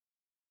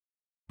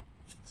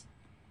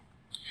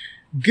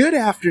Good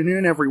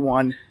afternoon,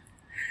 everyone.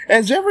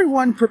 As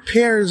everyone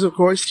prepares, of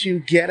course, to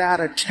get out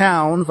of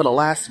town for the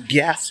last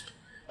gasp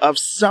of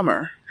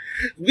summer,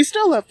 we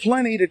still have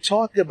plenty to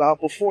talk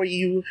about before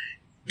you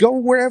go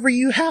wherever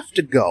you have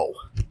to go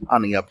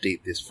on the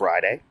update this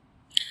Friday.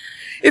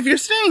 If you're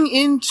staying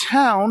in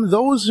town,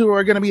 those who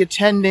are going to be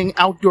attending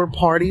outdoor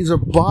parties or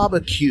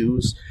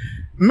barbecues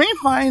may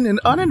find an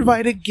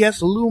uninvited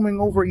guest looming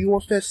over your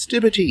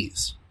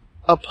festivities.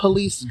 A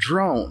police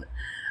drone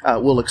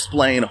will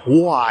explain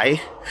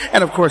why,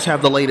 and of course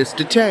have the latest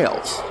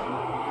details.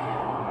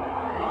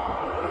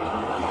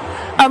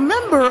 A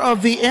member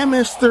of the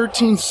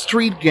MS-13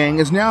 street gang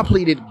has now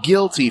pleaded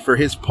guilty for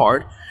his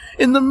part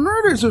in the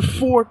murders of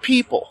 4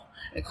 people,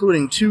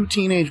 including 2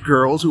 teenage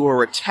girls who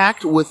were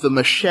attacked with a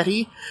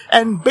machete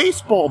and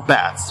baseball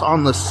bats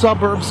on the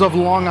suburbs of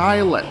Long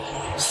Island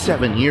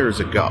 7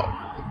 years ago.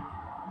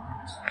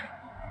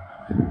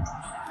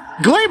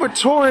 Gleyber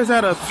Torres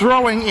had a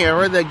throwing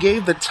error that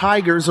gave the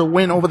Tigers a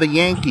win over the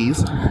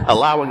Yankees,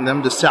 allowing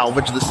them to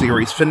salvage the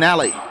series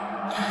finale.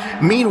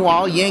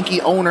 Meanwhile, Yankee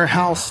owner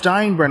Hal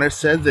Steinbrenner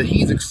said that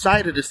he's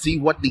excited to see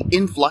what the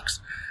influx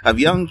of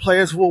young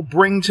players will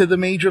bring to the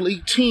Major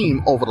League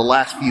team over the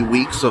last few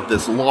weeks of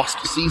this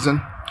lost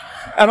season,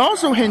 and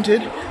also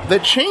hinted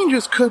that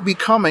changes could be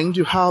coming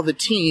to how the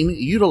team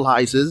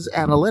utilizes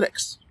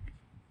analytics.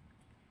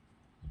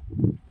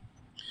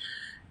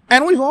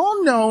 And we've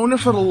all known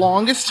for the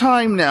longest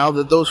time now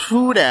that those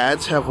food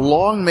ads have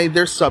long made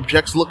their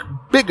subjects look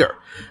bigger,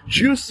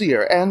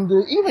 juicier, and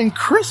even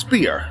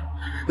crispier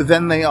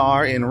than they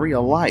are in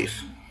real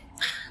life.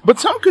 But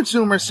some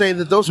consumers say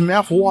that those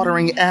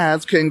mouth-watering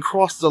ads can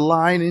cross the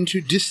line into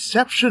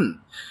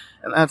deception,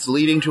 and that's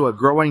leading to a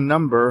growing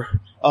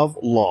number of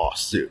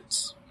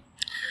lawsuits.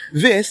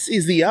 This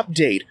is the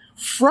update,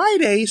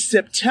 Friday,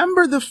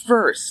 September the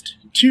 1st,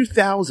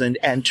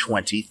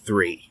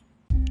 2023.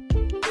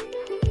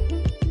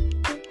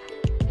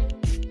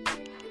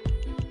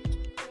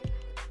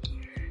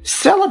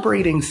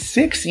 Celebrating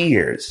 6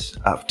 years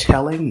of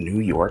telling New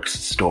York's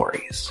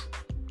stories.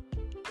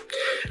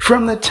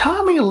 From the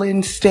Tommy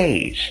Lynn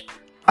stage,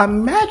 a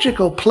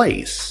magical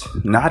place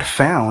not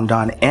found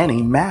on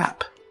any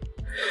map.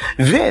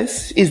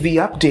 This is the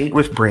update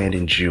with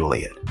Brandon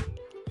Julian,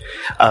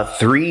 a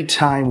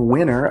 3-time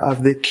winner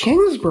of the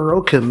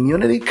Kingsborough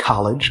Community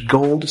College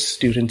Gold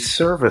Student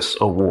Service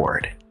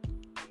Award.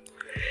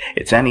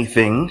 It's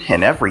anything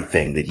and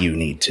everything that you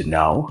need to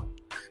know,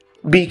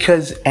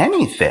 because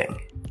anything,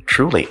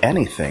 truly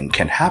anything,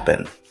 can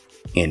happen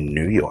in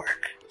New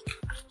York.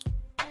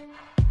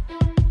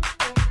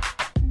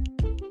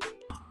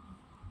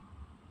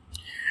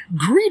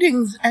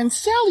 Greetings and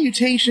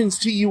salutations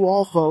to you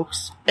all,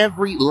 folks,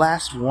 every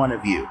last one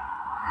of you.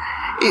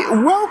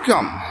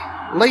 Welcome,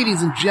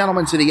 ladies and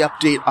gentlemen, to the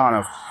update on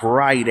a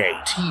Friday,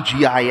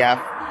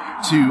 TGIF,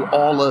 to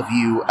all of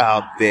you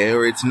out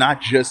there. It's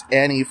not just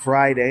any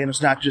Friday, and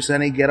it's not just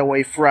any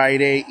getaway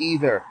Friday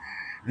either.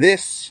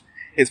 This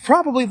is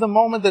probably the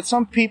moment that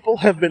some people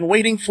have been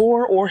waiting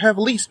for, or have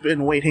least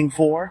been waiting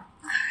for.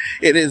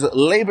 It is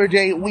Labor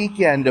Day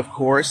weekend, of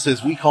course,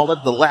 as we call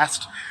it, the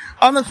last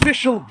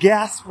unofficial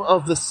gasp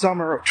of the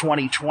summer of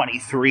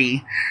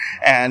 2023.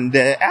 And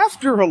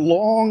after a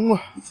long,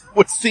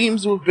 what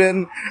seems to have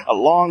been a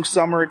long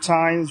summer at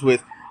times,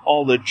 with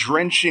all the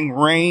drenching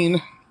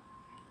rain,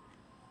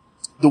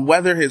 the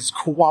weather is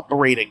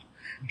cooperating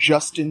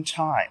just in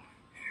time.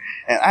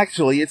 And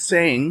actually, it's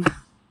saying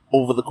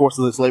over the course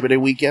of this Labor Day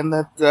weekend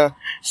that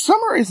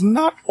summer is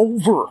not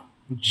over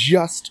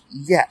just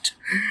yet.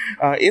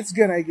 It's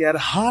gonna get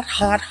hot,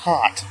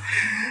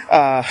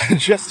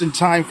 just in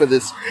time for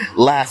this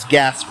last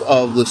gasp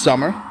of the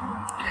summer.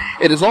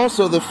 It is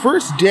also the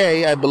first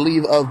day, I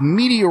believe, of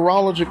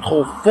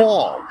meteorological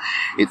fall.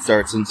 It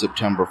starts on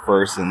September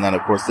 1st, and then,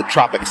 of course, the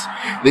tropics,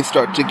 they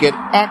start to get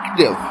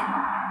active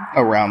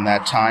around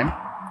that time.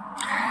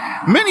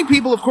 Many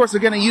people, of course, are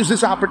going to use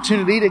this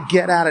opportunity to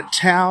get out of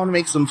town,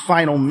 make some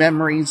final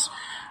memories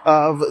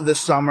of the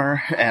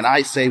summer. And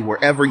I say,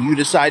 wherever you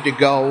decide to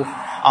go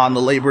on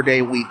the Labor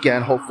Day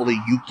weekend, hopefully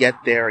you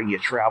get there and you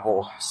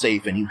travel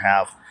safe and you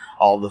have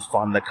all the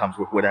fun that comes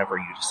with whatever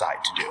you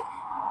decide to do.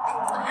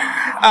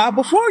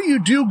 Before you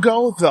do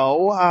go,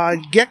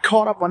 though, get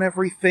caught up on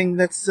everything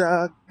that's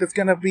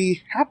going to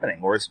be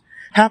happening or has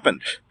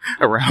happened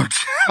around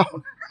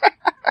town.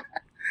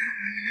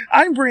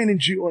 I'm Brandon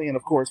Julian,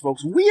 of course,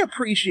 folks. We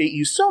appreciate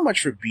you so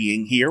much for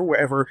being here,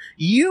 wherever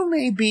you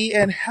may be,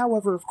 and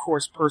however, of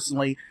course,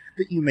 personally,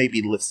 that you may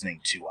be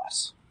listening to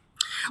us.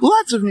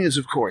 Lots of news,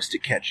 of course, to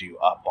catch you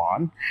up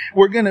on.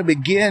 We're going to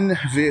begin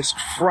this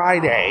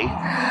Friday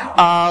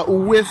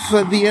with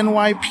the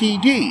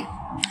NYPD.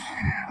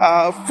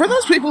 For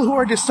those people who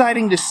are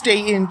deciding to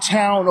stay in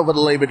town over the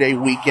Labor Day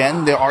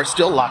weekend, there are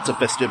still lots of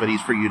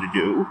festivities for you to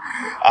do.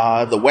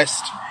 The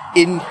West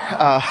in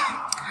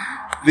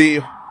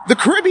the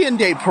Caribbean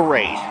Day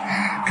Parade,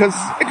 because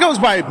it goes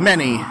by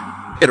many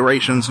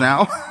iterations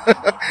now.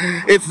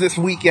 It's this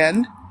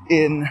weekend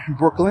in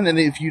Brooklyn, and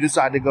if you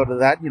decide to go to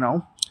that,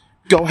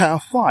 go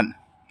have fun.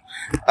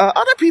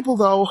 Other people,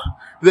 though,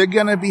 they're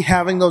going to be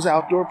having those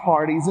outdoor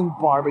parties and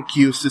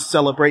barbecues to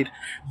celebrate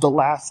the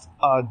last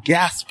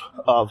gasp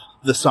of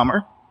the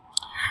summer.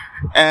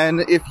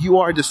 And if you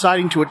are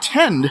deciding to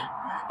attend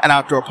an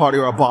outdoor party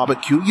or a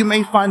barbecue, you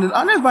may find an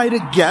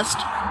uninvited guest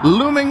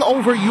looming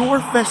over your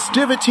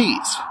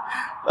festivities.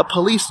 A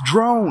police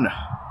drone.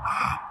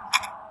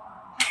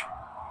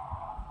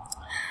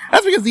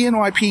 That's because the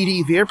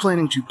NYPD, they're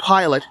planning to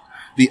pilot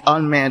the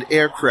unmanned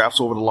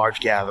aircrafts over the large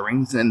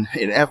gatherings in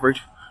an effort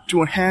to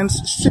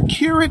enhance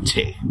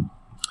security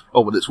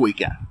over this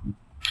weekend.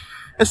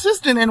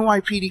 Assistant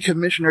NYPD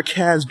Commissioner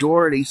Kaz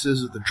Doherty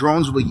says that the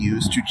drones will be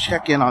used to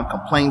check in on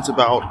complaints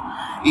about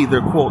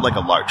either, quote, like a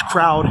large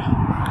crowd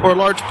or a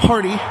large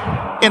party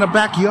in a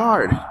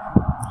backyard.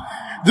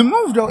 The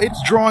move, though,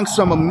 it's drawing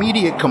some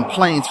immediate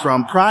complaints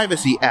from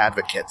privacy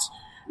advocates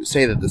who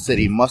say that the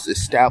city must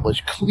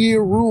establish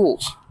clear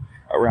rules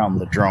around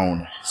the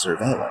drone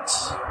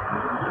surveillance.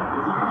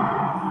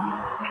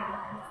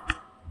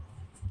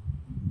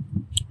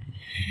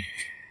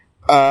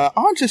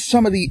 On to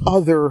some of the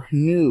other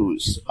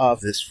news of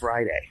this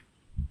Friday.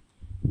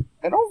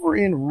 And over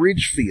in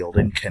Ridgefield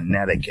in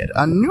Connecticut,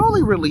 a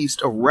newly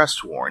released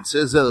arrest warrant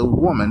says that a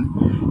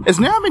woman has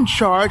now been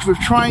charged with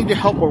trying to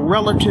help a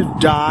relative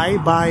die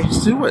by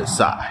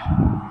suicide.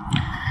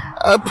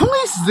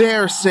 Police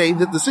there say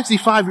that the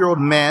 65-year-old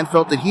man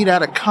felt that he'd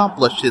had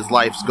accomplished his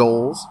life's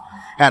goals,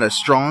 had a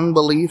strong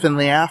belief in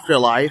the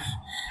afterlife,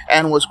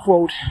 and was,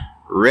 quote,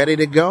 ready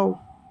to go.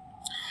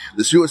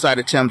 The suicide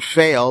attempt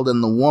failed,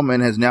 and the woman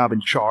has now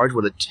been charged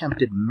with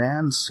attempted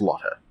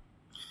manslaughter.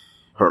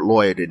 Her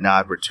lawyer did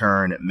not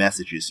return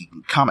messages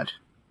seeking comment.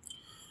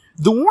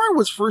 The warrant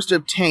was first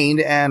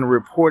obtained and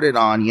reported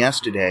on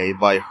yesterday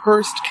by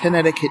Hearst,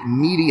 Connecticut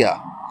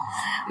media.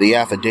 The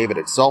affidavit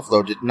itself,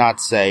 though, did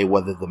not say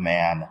whether the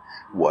man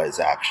was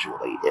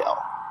actually ill.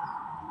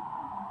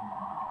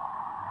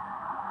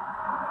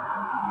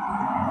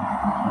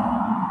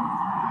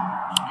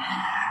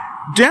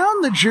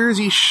 Down the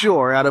Jersey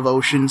Shore out of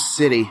Ocean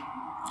City,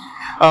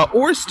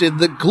 Ørsted,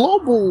 the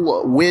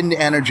global wind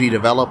energy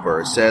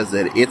developer, says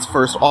that its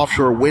first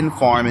offshore wind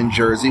farm in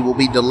Jersey will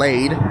be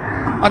delayed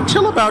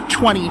until about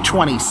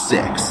 2026.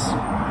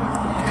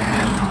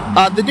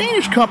 The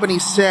Danish company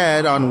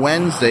said on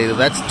Wednesday that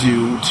that's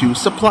due to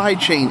supply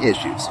chain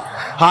issues,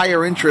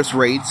 higher interest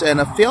rates, and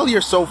a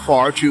failure so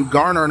far to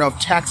garner enough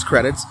tax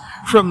credits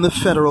from the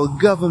federal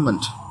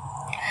government.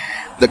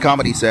 The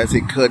company says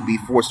it could be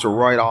forced to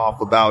write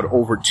off about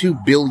over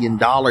 $2 billion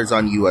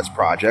on U.S.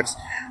 projects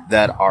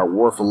that are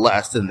worth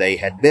less than they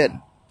had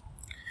been.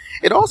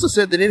 It also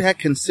said that it had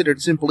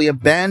considered simply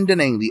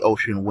abandoning the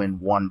Ocean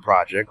Wind 1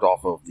 project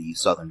off of the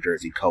southern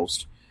Jersey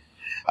coast.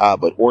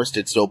 But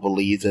Ørsted still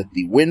believes that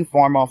the wind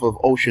farm off of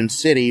Ocean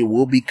City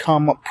will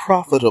become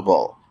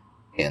profitable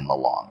in the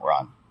long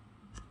run.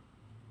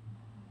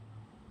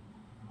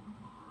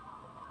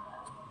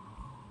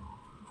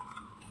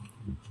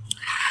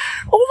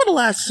 Over the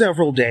last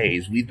several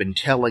days, we've been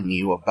telling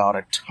you about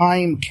a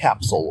time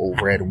capsule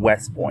over at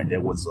West Point.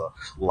 There was a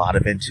lot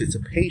of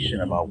anticipation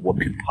about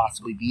what could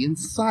possibly be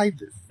inside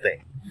this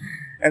thing.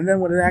 And then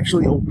when it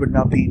actually opened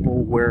up,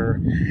 people were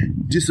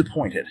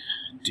disappointed,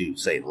 to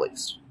say the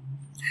least.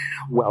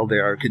 Well,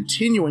 there are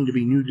continuing to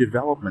be new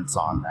developments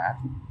on that.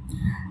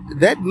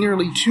 That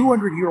nearly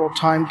 200-year-old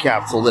time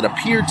capsule that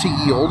appeared to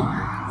yield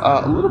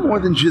a little more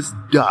than just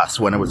dust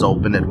when it was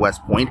opened at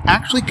West Point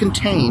actually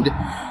contained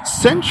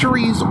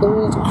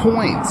centuries-old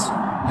coins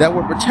that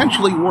were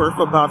potentially worth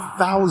about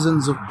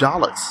thousands of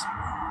dollars.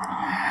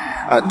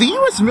 The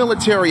U.S.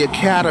 Military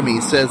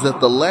Academy says that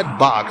the lead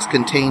box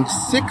contained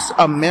six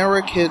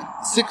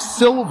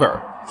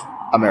silver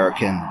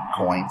American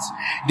coins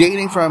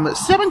dating from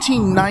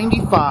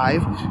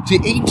 1795 to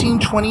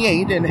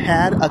 1828 and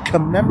had a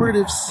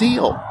commemorative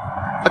seal,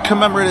 a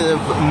commemorative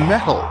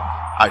medal,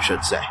 I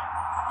should say.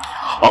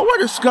 All were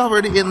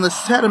discovered in the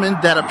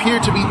sediment that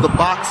appeared to be the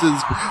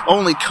box's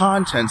only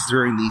contents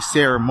during the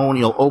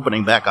ceremonial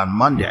opening back on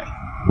Monday.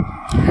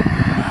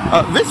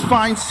 This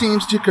find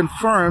seems to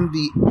confirm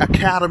the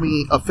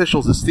Academy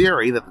officials'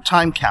 theory that the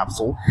time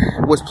capsule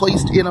was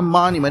placed in a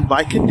monument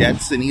by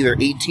cadets in either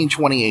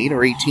 1828 or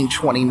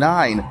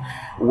 1829,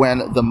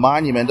 when the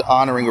monument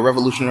honoring a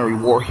Revolutionary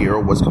War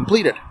hero was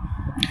completed.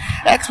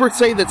 Experts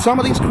say that some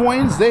of these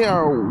coins, they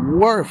are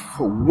worth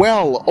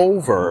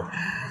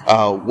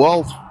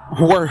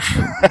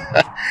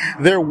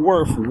they're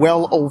worth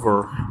well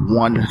over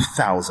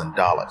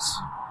 $1,000.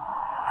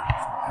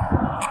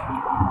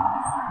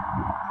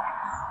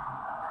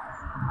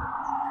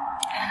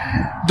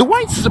 The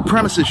white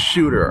supremacist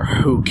shooter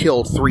who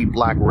killed 3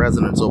 black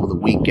residents over the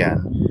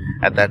weekend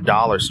at that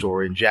dollar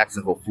store in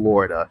Jacksonville,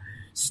 Florida,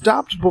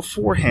 stopped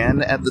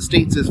beforehand at the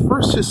state's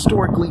first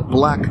historically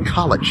black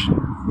college.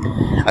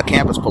 A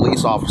campus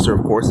police officer,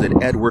 of course,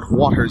 at Edward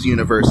Waters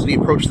University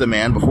approached the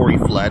man before he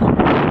fled,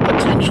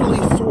 potentially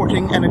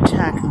thwarting an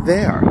attack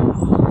there.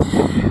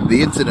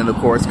 The incident, of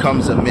course,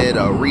 comes amid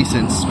a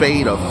recent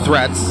spate of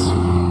threats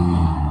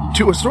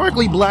to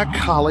historically black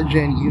college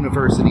and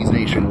universities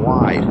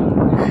nationwide.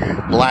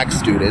 Black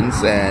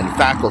students and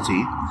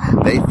faculty,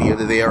 they fear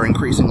that they are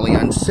increasingly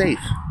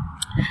unsafe.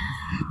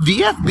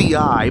 The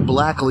FBI,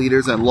 black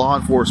leaders, and law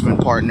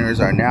enforcement partners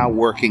are now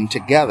working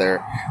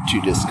together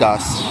to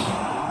discuss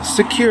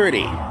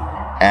security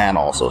and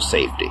also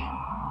safety.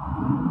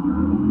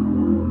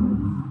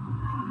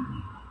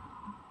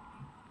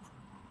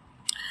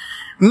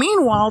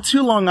 Meanwhile,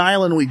 to Long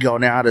Island we go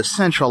now to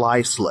Central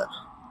Islip,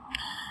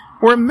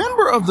 where a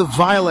member of the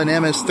violent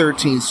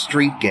MS-13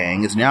 street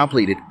gang is now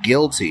pleaded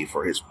guilty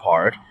for his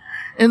part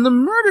in the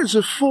murders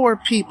of 4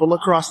 people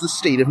across the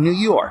state of New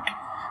York,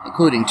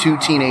 including 2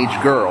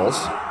 teenage girls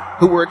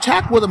who were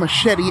attacked with a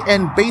machete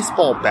and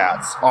baseball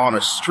bats on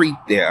a street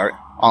there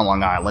on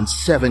Long Island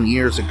 7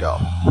 years ago.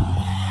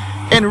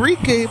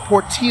 Enrique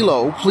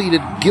Portillo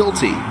pleaded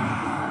guilty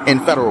in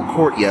federal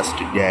court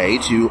yesterday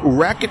to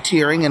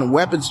racketeering and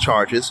weapons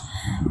charges,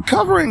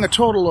 covering a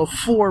total of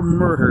 4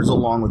 murders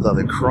along with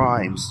other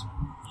crimes.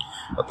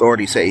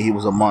 Authorities say he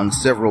was among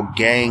several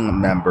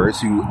gang members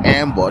who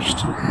ambushed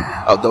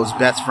those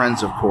best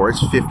friends, of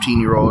course,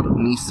 15-year-old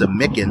Nisa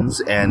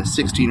Mickens and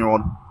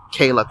 16-year-old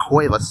Kayla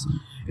Cuevas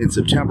in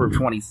September of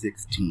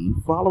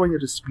 2016, following a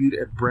dispute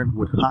at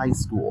Brentwood High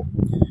School.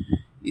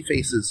 He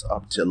faces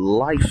up to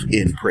life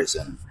in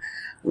prison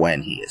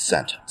when he is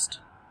sentenced.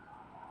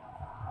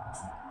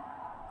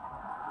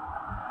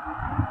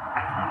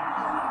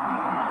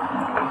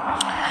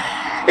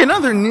 In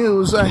other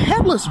news, a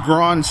headless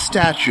bronze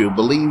statue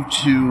believed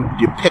to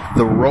depict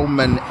the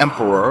Roman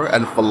emperor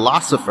and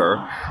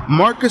philosopher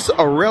Marcus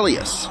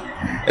Aurelius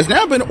has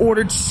now been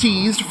ordered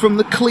seized from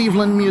the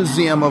Cleveland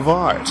Museum of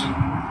Art.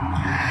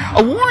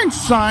 A warrant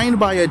signed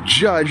by a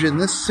judge in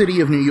this city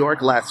of New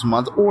York last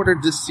month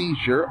ordered the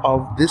seizure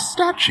of this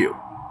statue.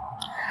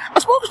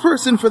 A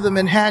spokesperson for the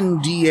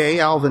Manhattan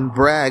DA, Alvin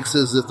Bragg,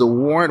 says that the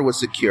warrant was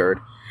secured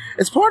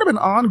as part of an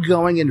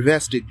ongoing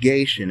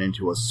investigation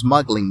into a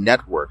smuggling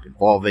network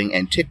involving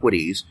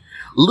antiquities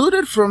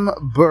looted from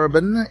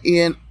Bouban,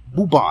 in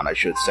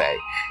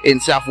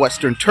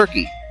southwestern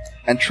Turkey,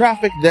 and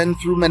trafficked then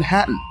through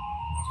Manhattan.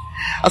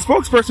 A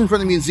spokesperson for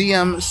the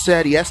museum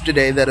said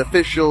yesterday that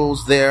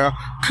officials there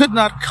could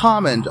not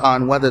comment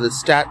on whether the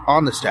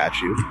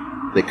statue.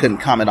 They couldn't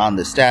comment on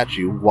the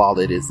statue while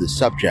it is the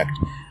subject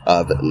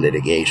of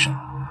litigation.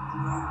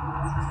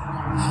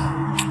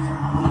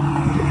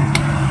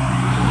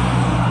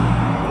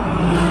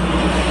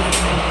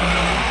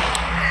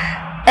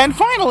 And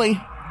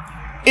finally,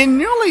 in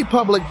newly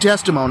public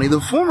testimony,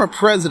 the former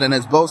president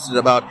has boasted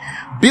about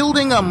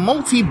building a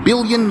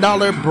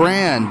multi-billion-dollar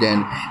brand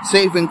and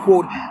saving,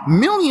 quote,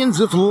 millions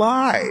of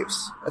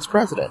lives as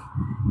president.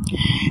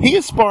 He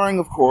is sparring,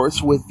 of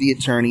course, with the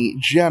Attorney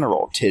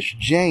General, Tish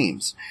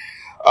James,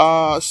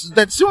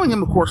 that's suing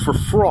him, of course, for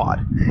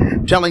fraud,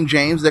 telling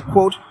James that,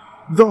 quote,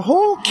 the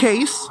whole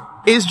case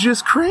is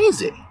just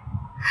crazy,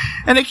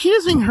 and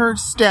accusing her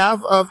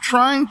staff of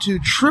trying to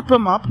trip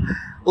him up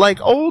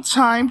like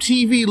old-time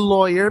TV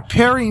lawyer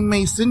Perry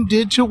Mason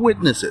did to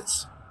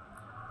witnesses.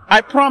 I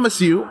promise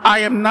you, I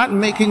am not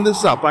making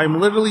this up. I'm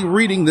literally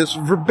reading this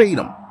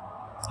verbatim.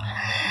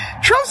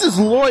 Trump's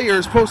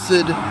lawyers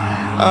posted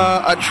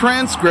a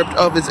transcript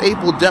of his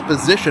April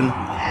deposition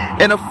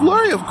and a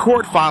flurry of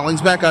court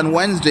filings back on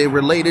Wednesday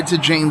related to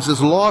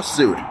James's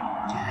lawsuit.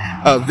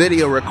 A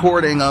video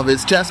recording of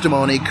his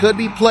testimony could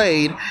be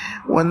played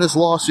when this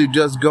lawsuit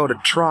does go to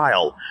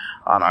trial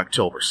on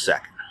October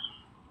 2nd.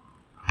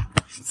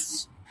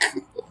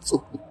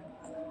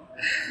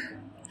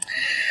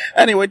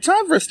 Anyway,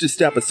 time for us to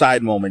step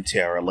aside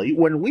momentarily.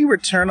 When we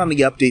return on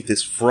the update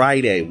this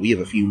Friday, we have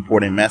a few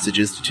important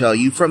messages to tell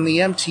you from the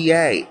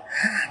MTA.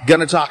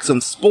 Gonna talk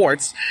some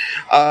sports.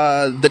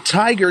 The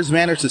Tigers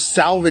managed to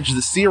salvage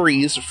the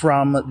series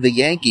from the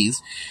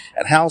Yankees,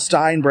 and Hal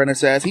Steinbrenner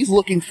says he's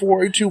looking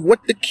forward to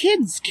what the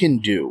kids can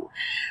do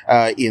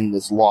in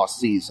this lost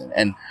season.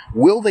 And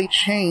will they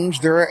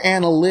change their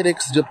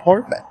analytics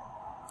department?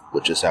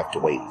 We'll just have to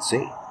wait and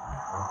see.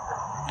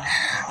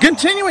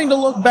 Continuing to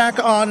look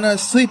back on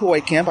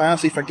Sleepaway Camp, I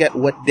honestly forget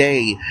what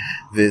day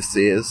this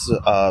is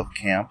of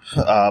camp,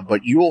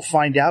 but you will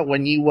find out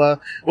when you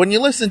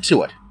listen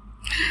to it.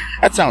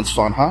 That sounds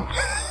fun, huh?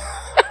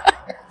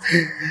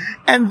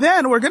 And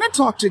then we're going to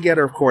talk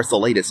together, of course, the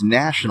latest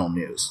national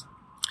news.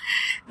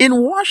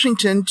 In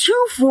Washington,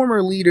 2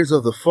 former leaders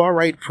of the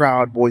far-right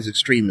Proud Boys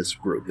extremist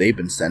group, they've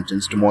been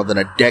sentenced to more than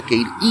a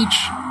decade each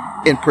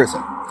in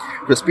prison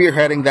for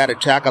spearheading that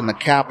attack on the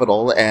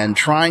Capitol and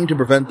trying to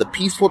prevent the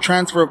peaceful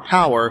transfer of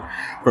power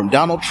from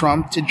Donald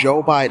Trump to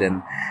Joe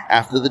Biden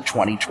after the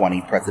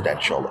 2020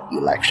 presidential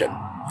election.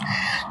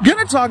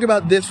 Gonna talk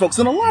about this, folks,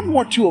 and a lot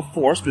more to, of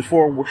course,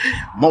 before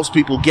most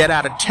people get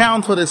out of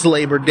town for this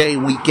Labor Day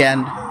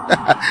weekend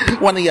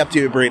when the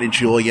Update with Braden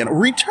Julian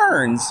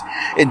returns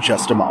in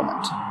just a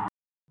moment.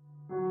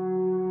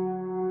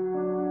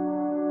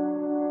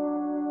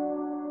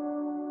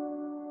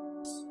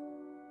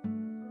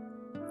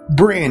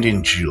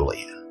 Brandon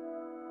Julian.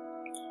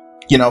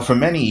 For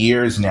many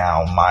years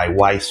now, my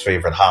wife's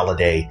favorite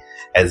holiday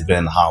has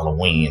been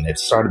Halloween.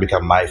 It's started to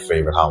become my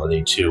favorite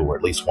holiday too, or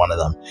at least one of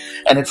them.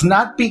 And it's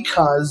not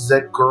because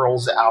that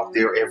girls out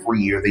there every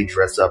year, they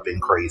dress up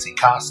in crazy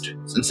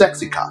costumes and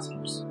sexy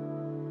costumes.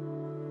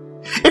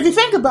 If you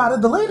think about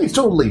it, the ladies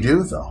totally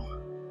do, though.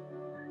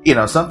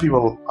 Some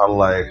people are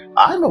like,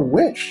 I'm a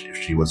witch if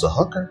she was a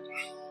hooker.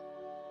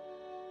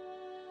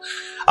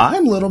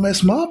 I'm Little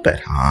Miss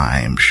Muppet.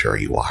 I'm sure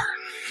you are.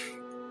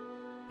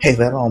 Hey,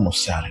 that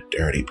almost sounded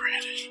dirty,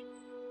 Brandon.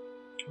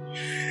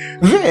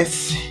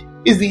 This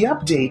is the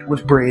update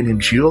with Brandon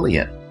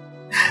Julian.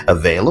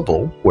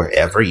 Available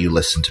wherever you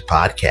listen to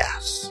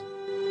podcasts.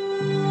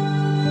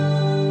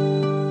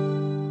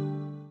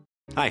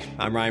 Hi,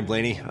 I'm Ryan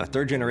Blaney, a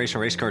third-generation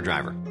race car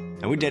driver,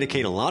 and we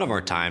dedicate a lot of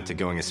our time to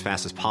going as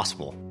fast as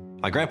possible.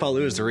 My grandpa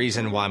Lou is the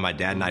reason why my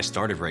dad and I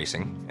started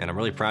racing, and I'm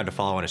really proud to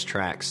follow in his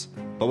tracks.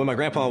 But when my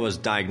grandpa was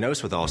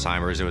diagnosed with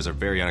Alzheimer's, it was a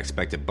very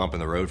unexpected bump in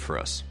the road for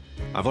us.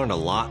 I've learned a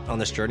lot on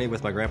this journey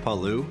with my grandpa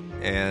Lou,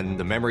 and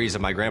the memories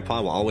of my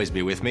grandpa will always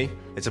be with me.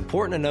 It's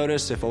important to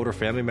notice if older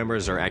family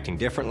members are acting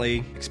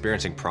differently,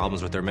 experiencing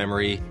problems with their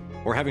memory,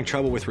 or having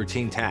trouble with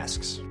routine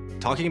tasks.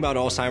 Talking about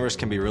Alzheimer's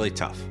can be really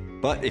tough,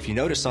 but if you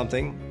notice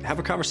something, have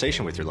a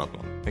conversation with your loved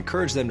one.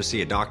 Encourage them to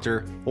see a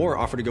doctor or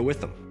offer to go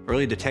with them.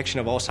 Early detection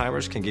of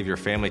Alzheimer's can give your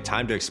family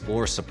time to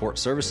explore support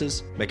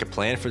services, make a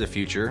plan for the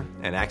future,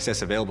 and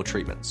access available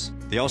treatments.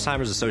 The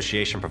Alzheimer's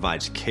Association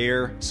provides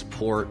care,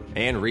 support,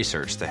 and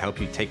research to help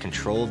you take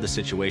control of the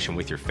situation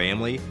with your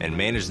family and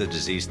manage the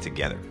disease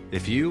together.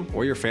 If you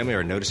or your family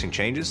are noticing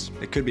changes,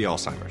 it could be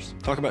Alzheimer's.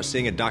 Talk about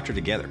seeing a doctor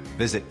together.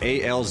 Visit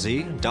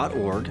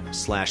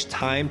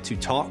alz.org/time to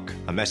talk,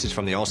 a message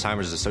from the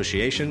Alzheimer's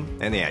Association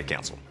and the Ad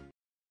Council.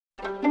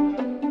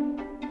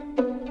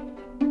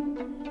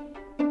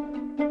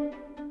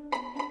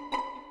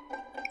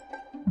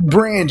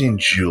 Brandon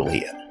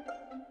Julian.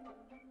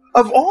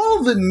 Of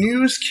all the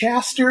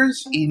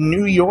newscasters in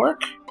New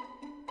York,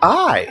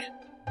 I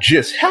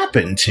just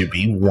happen to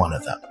be one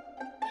of them.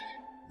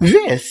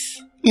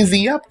 This is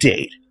the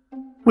update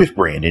with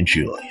Brandon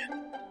Julian.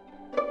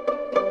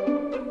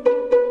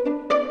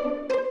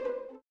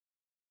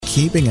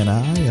 Keeping an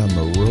eye on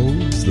the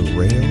roads, the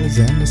rails,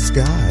 and the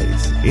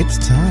skies, it's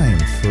time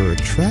for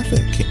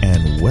traffic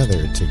and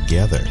weather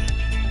together.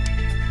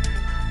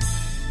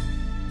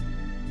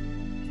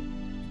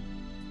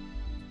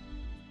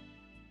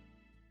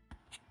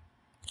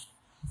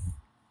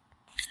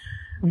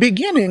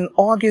 Beginning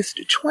August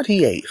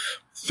 28th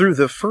through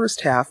the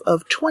first half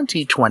of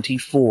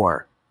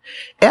 2024,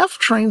 F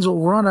trains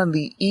will run on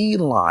the E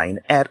line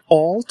at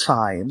all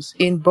times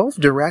in both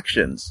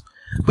directions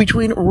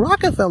between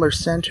Rockefeller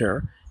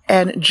Center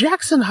and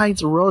Jackson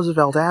Heights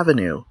Roosevelt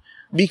Avenue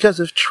because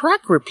of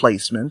track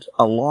replacement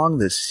along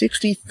the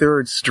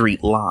 63rd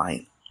Street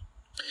line.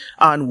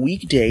 On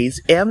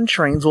weekdays, M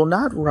trains will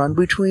not run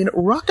between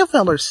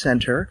Rockefeller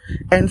Center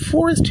and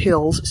Forest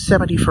Hills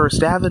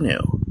 71st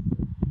Avenue.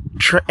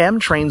 M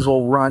trains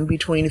will run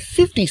between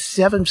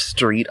 57th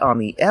Street on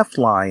the F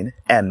line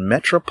and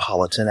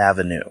Metropolitan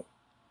Avenue.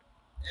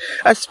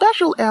 A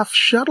special F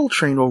shuttle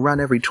train will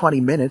run every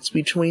 20 minutes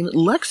between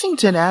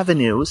Lexington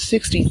Avenue,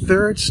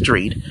 63rd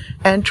Street,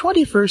 and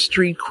 21st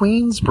Street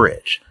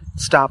Queensbridge,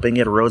 stopping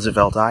at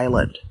Roosevelt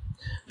Island.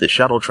 The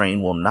shuttle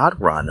train will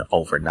not run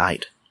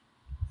overnight.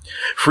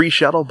 Free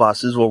shuttle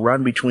buses will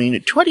run between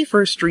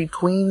 21st Street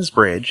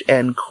Queensbridge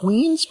and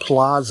Queens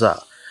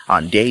Plaza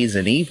on days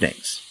and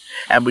evenings,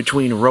 and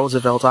between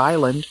Roosevelt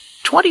Island,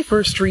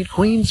 21st Street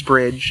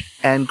Queensbridge,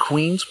 and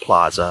Queens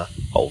Plaza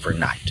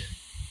overnight.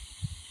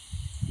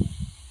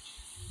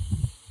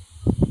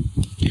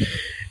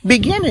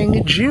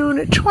 Beginning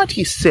June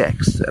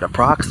 26th at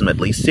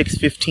approximately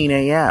 6:15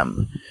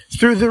 a.m.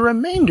 through the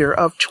remainder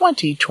of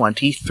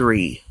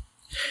 2023,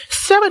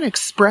 7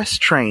 express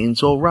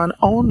trains will run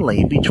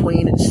only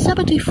between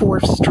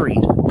 74th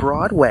Street,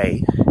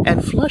 Broadway,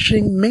 and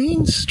Flushing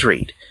Main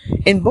Street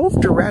in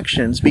both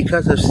directions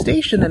because of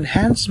station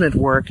enhancement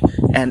work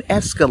and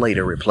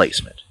escalator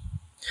replacement.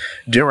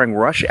 During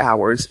rush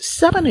hours,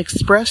 7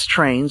 express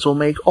trains will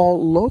make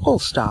all local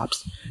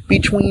stops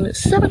between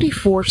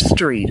 74th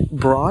Street,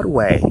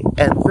 Broadway,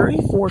 and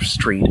 34th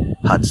Street,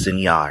 Hudson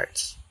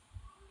Yards.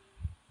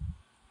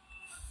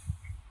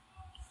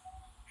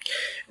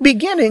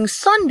 Beginning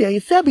Sunday,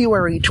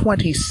 February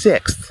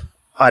 26th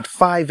at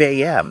 5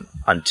 a.m.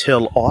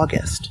 until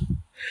August,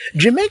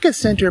 Jamaica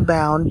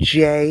Center-bound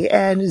J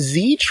and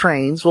Z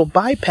trains will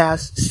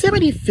bypass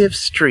 75th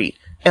Street,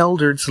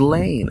 Eldred's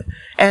Lane,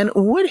 and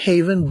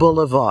Woodhaven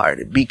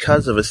Boulevard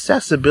because of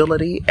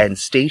accessibility and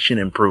station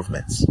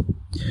improvements.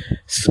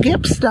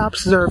 Skip-stop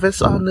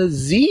service on the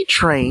Z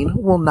train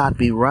will not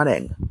be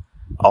running.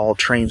 All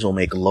trains will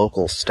make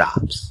local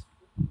stops.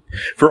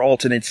 For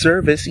alternate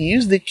service,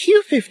 use the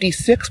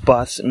Q56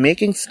 bus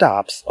making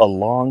stops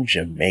along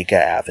Jamaica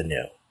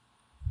Avenue.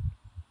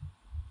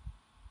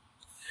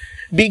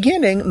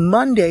 Beginning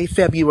Monday,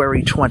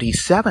 February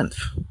 27th,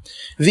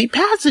 the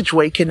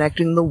passageway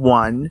connecting the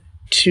 1,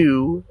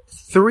 2,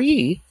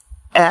 3,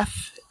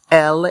 F,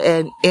 L,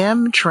 and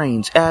M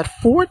trains at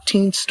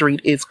 14th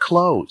Street is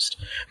closed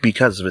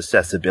because of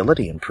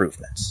accessibility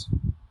improvements.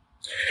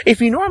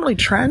 If you normally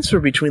transfer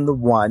between the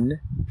 1,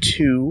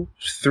 2,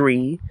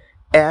 3,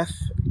 F,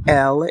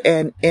 L,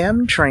 and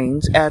M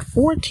trains at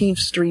 14th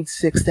Street,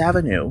 6th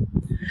Avenue,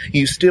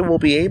 you still will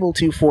be able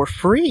to for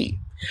free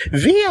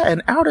via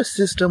an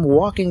out-of-system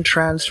walking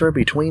transfer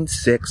between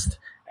 6th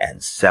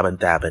and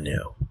 7th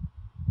Avenue.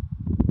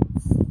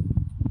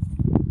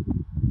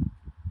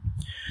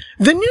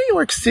 The New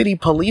York City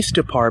Police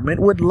Department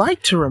would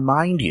like to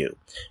remind you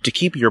to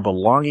keep your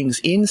belongings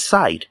in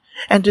sight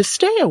and to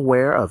stay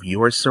aware of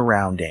your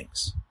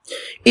surroundings.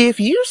 If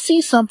you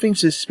see something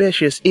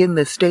suspicious in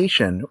the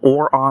station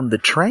or on the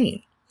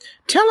train,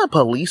 tell a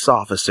police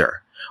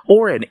officer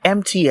or an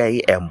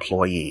MTA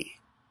employee.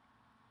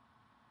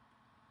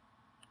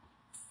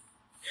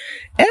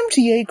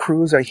 MTA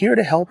crews are here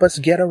to help us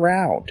get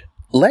around.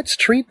 Let's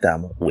treat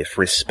them with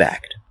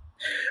respect.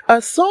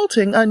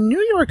 Assaulting a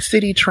New York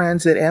City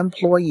Transit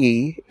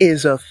employee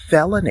is a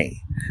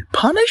felony,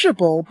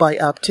 punishable by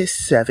up to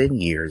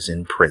 7 years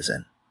in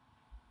prison.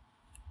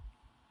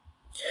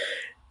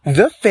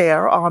 The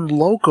fare on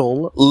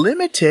local,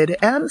 limited,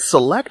 and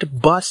select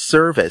bus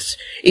service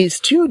is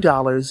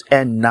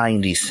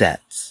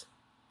 $2.90.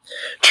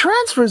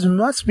 Transfers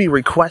must be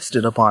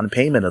requested upon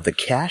payment of the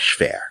cash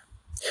fare.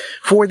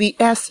 For the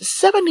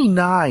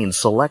S79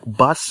 select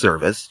bus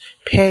service,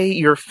 pay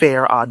your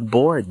fare on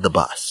board the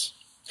bus.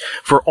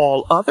 For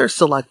all other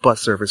select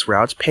bus service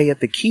routes, pay at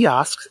the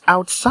kiosks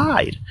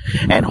outside,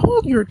 and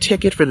hold your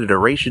ticket for the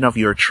duration of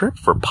your trip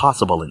for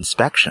possible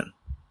inspection.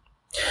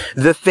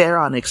 The fare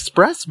on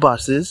express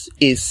buses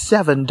is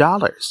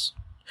 $7.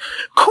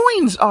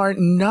 Coins are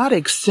not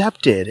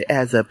accepted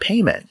as a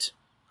payment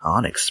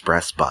on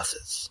express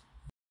buses.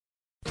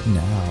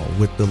 Now,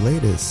 with the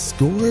latest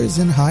scores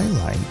and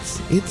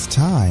highlights, it's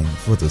time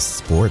for the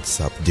sports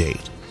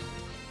update.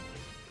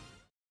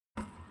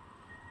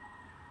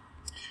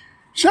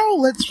 So,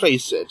 let's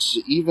face it,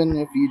 even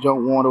if you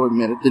don't want to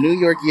admit it, the New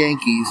York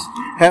Yankees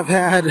have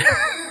had...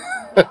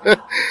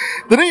 the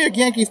New York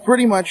Yankees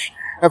pretty much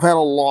have had a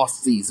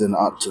lost season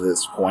up to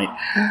this point.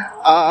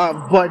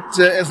 But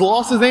as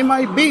lost as they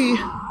might be,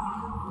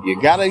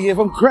 you gotta give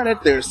them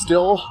credit. They're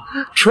still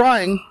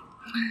trying.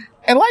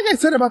 And like I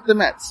said about the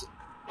Mets,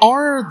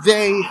 are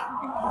the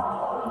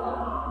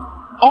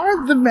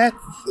Mets...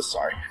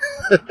 Sorry.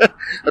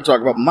 I'll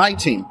talk about my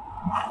team.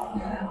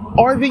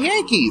 Are the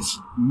Yankees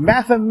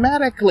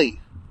mathematically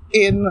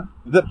in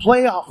the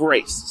playoff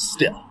race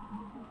still?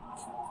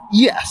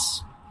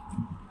 Yes.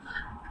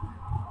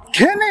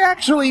 Can they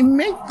actually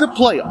make the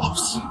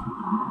playoffs?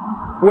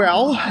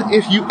 Well,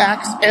 if you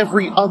ask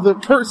every other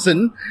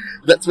person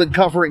that's been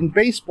covering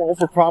baseball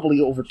for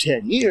probably over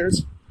 10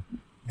 years,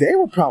 they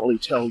will probably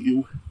tell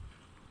you,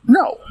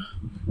 no,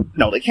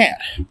 they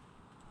can't. And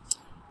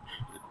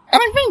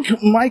I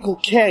think Michael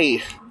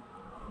Kay,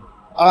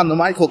 on the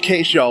Michael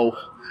Kay Show,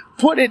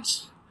 put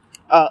it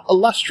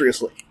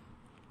illustriously.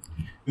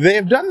 They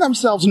have done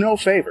themselves no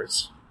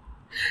favors.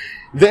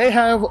 They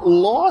have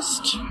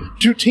lost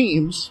to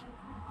teams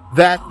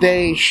that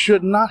they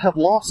should not have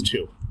lost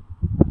to.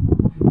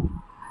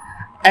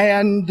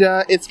 And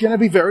it's going to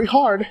be very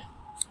hard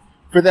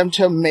for them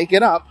to make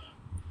it up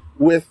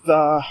with,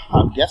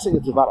 I'm guessing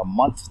it's about a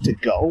month to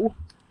go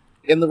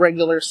in the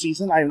regular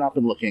season. I have not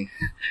been looking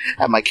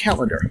at my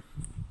calendar.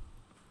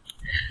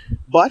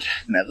 But,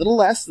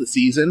 nevertheless, the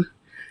season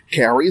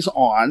carries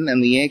on,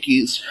 and the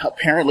Yankees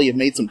apparently have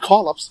made some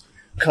call-ups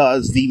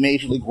because the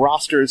Major League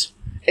rosters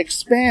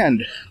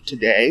expand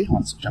today,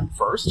 on September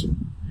 1st.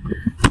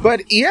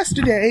 But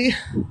yesterday,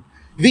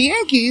 the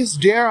Yankees,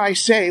 dare I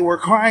say, were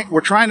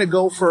trying to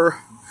go for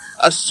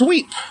a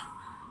sweep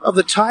of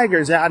the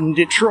Tigers out in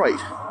Detroit.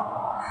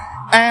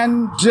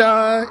 And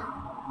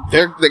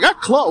they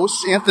got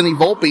close. Anthony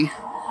Volpe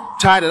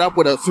tied it up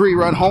with a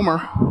 3-run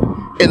homer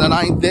in the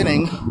 9th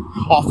inning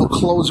off the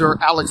closer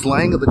Alex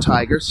Lang of the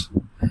Tigers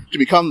to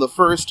become the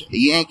first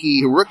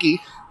Yankee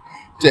rookie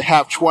to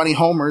have 20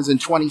 homers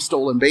and 20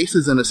 stolen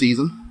bases in a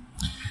season.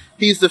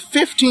 He's the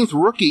 15th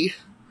rookie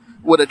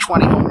with a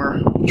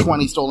 20-homer,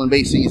 20 stolen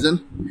base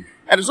season,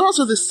 and is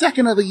also the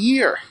second of the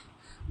year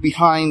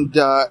behind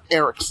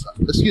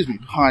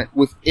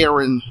with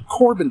Aaron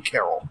Corbin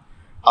Carroll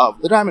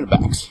of the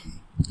Diamondbacks.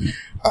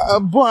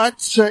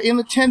 But in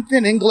the 10th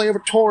inning,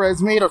 Gleyber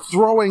Torres made a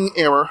throwing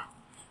error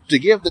to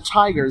give the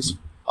Tigers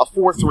a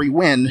 4-3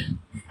 win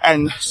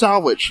and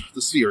salvage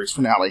the series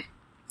finale.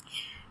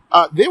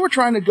 They were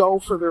trying to go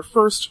for their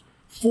first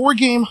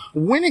 4-game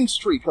winning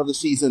streak of the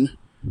season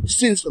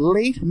since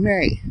late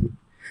May.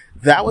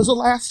 That was the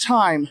last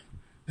time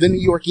the New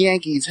York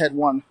Yankees had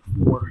won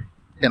 4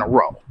 in a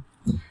row.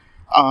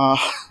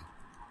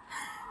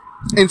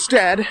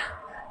 Instead,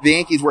 the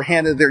Yankees were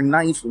handed their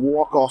 9th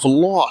walk-off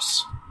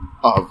loss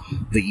of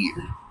the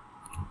year.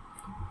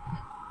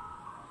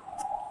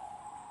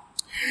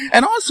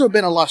 And also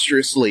been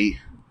illustriously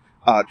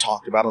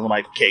talked about on the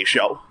Michael Kay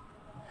Show.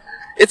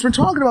 It's been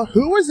talking about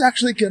who is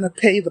actually going to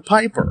pay the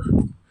piper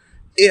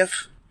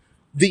if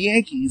the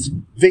Yankees,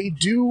 they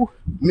do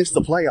miss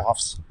the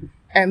playoffs,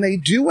 and they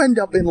do end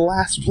up in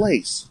last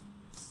place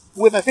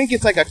with, I think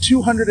it's like a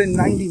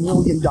 $290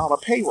 million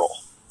payroll.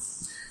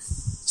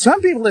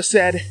 Some people have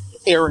said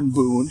Aaron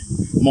Boone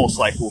most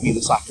likely will be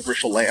the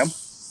sacrificial lamb.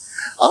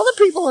 Other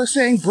people are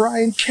saying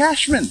Brian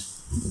Cashman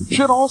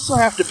should also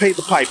have to pay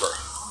the piper,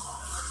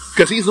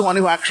 because he's the one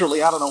who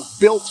actually,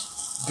 built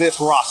this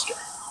roster.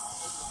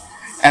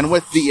 And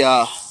with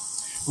the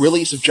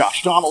release of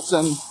Josh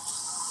Donaldson,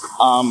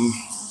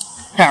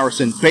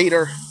 Harrison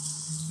Bader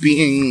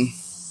being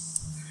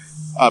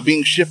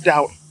shipped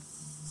out,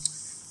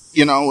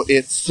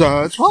 it's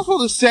possible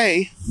to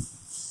say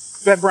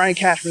that Brian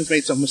Cashman's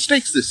made some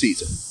mistakes this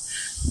season.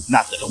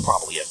 Not that he'll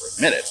probably ever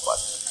admit it, but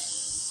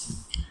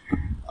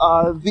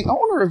the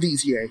owner of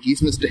these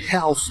Yankees, Mr.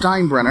 Hal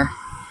Steinbrenner,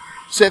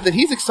 said that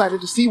he's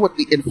excited to see what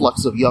the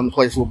influx of young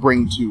players will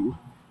bring to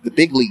the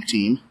big league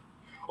team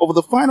over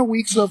the final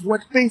weeks of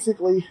what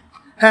basically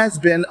has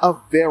been a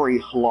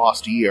very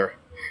lost year,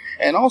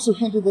 and also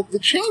hinted that the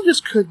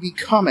changes could be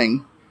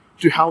coming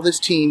to how this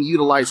team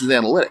utilizes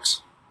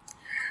analytics.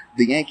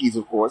 The Yankees,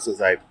 of course,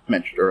 as I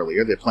mentioned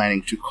earlier, they're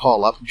planning to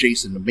call up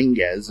Jason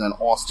Dominguez and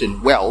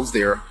Austin Wells,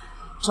 their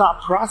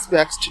top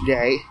prospects,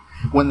 today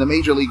when the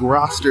Major League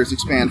rosters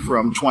expand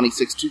from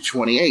 26 to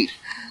 28.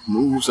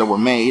 Moves that were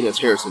made as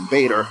Harrison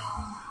Bader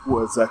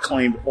was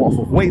claimed off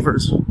of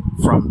waivers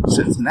from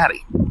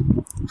Cincinnati.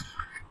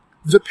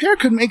 The pair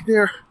could make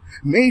their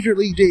Major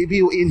League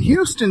debut in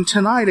Houston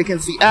tonight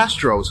against the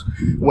Astros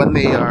when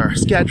they are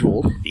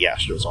scheduled, the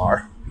Astros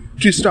are,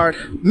 to start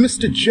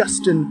Mr.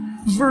 Justin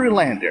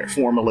Verlander,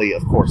 formerly,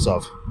 of course,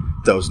 of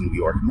those New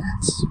York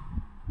Mets.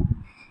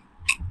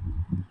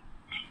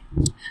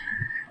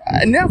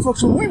 Now,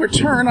 folks, when we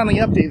return on the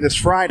update this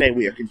Friday,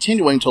 we are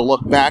continuing to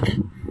look back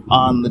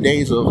on the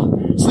days of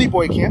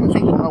Sleepaway Camp, if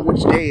you don't know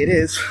which day it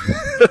is,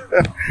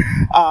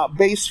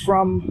 based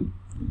from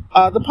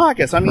the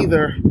podcast. I'm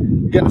either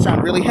going to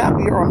sound really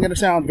happy or I'm going to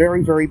sound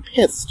very, very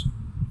pissed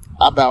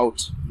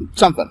about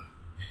something.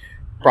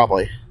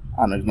 Probably.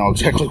 I don't know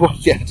exactly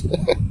what yet.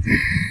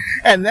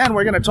 And then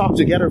we're going to talk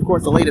together, of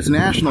course, the latest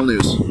national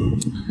news.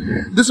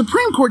 The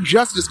Supreme Court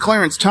Justice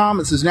Clarence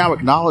Thomas is now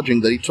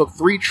acknowledging that he took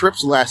 3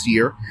 trips last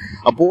year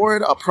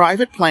aboard a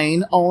private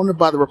plane owned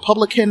by the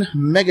Republican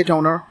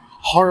megadonor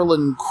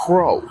Harlan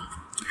Crow.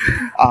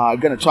 I'm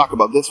going to talk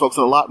about this, folks,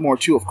 and a lot more,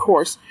 too, of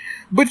course.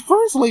 But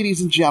first,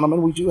 ladies and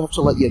gentlemen, we do have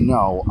to let you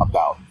know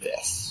about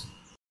this.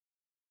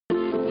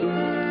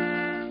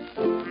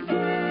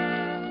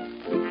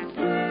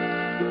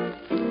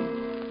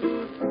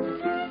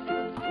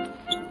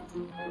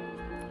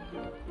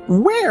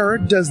 Where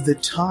does the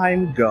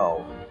time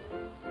go?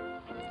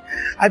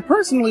 I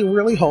personally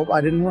really hope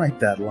I didn't write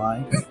that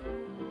line.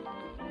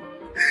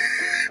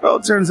 Well,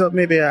 it turns out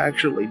maybe I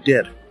actually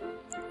did.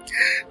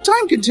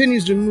 Time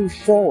continues to move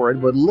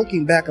forward, but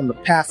looking back on the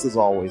past is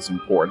always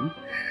important.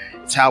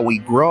 It's how we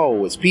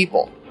grow as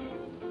people.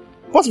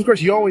 Plus, of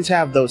course, you always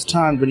have those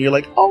times when you're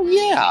like, oh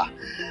yeah,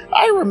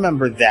 I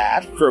remember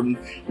that from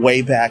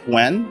way back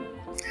when.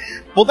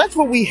 Well, that's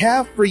what we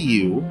have for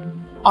you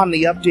on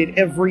the update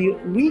every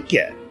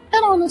weekend.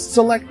 And on the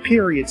select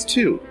periods,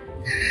 too.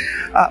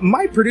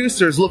 My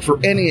producers look for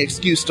any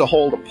excuse to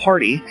hold a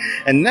party,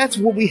 and that's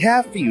what we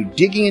have for you,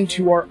 digging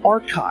into our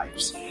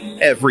archives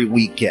every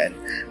weekend,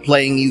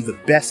 playing you the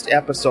best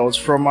episodes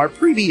from our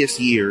previous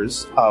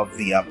years of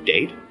the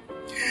update.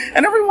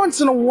 And every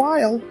once in a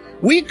while,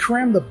 we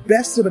cram the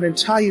best of an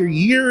entire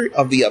year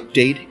of the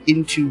update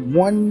into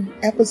one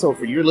episode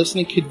for your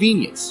listening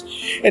convenience.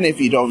 And if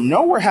you don't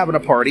know we're having a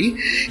party,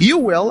 you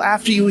will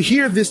after you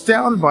hear this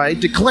soundbite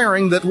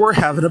declaring that we're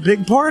having a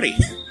big party.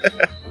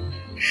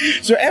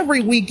 So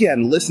every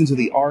weekend, listen to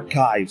the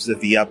archives of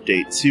the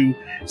update to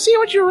see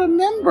what you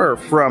remember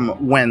from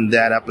when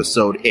that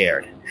episode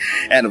aired.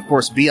 And of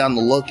course, be on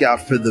the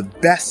lookout for the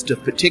best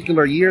of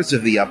particular years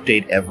of the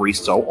update every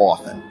so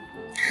often.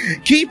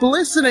 Keep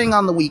listening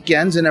on the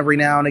weekends and every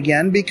now and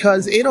again,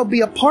 because it'll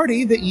be a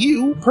party that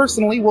you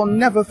personally will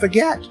never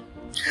forget.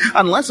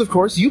 Unless, of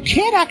course, you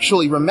can't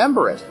actually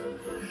remember it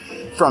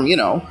from,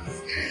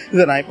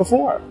 the night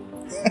before.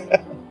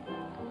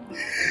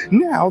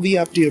 Now, the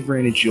update of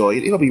Rain and Joy,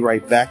 it'll be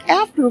right back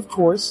after, of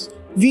course,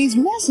 these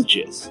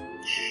messages.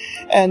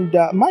 And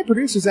my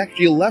producers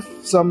actually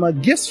left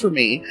some gifts for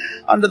me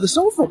under the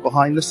sofa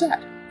behind the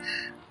set.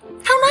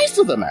 How nice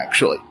of them,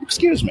 actually.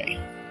 Excuse me.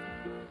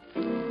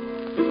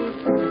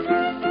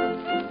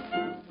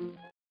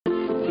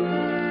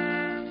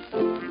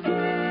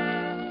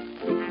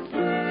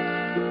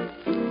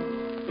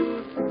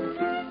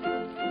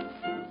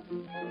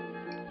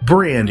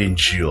 Brandon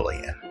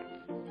Julian.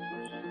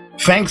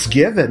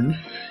 Thanksgiving,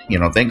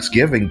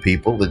 Thanksgiving,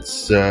 people,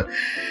 it's,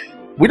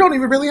 we don't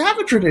even really have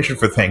a tradition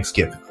for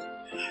Thanksgiving.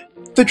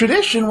 The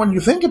tradition, when you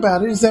think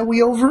about it, is that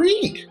we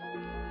overeat.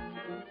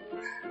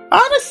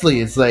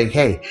 Honestly, it's like,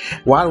 hey,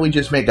 why don't we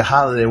just make a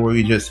holiday where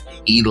we just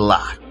eat a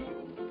lot?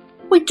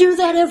 We do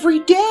that every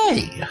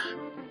day.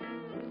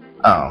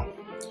 Oh.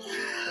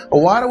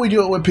 Well, why don't we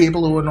do it with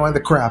people who annoy the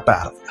crap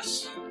out of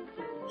us?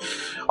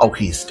 Oh,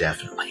 he's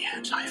definitely it.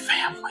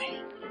 anti-family.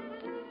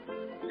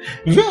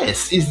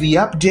 This is the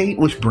update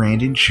with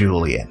Brandon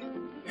Julian,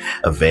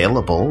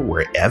 available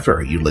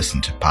wherever you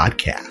listen to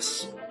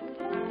podcasts.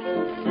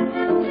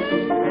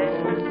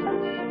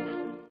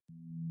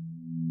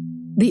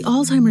 The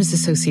Alzheimer's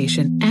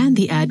Association and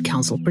the Ad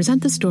Council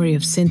present the story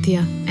of Cynthia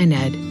and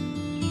Ed.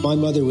 My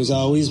mother was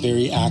always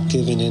very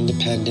active and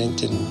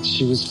independent, and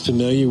she was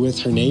familiar with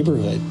her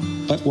neighborhood.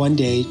 But one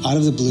day, out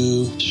of the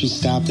blue, she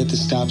stopped at the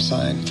stop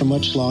sign for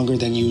much longer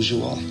than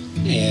usual.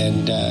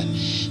 And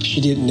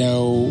she didn't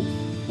know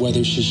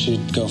whether she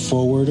should go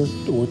forward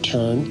or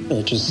turn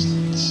or just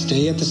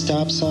stay at the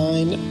stop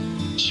sign.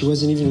 She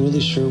wasn't even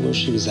really sure where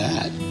she was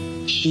at.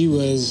 She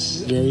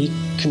was very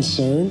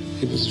concerned.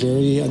 It was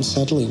very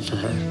unsettling for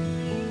her.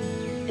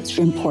 It's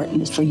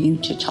important for you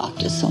to talk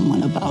to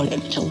someone about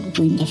it, to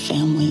bring the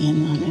family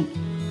in on it.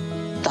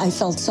 I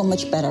felt so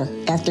much better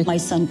after my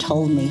son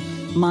told me,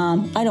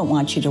 Mom, I don't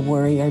want you to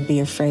worry or be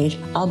afraid.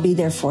 I'll be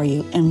there for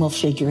you and we'll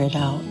figure it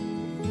out.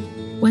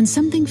 When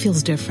something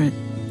feels different,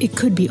 it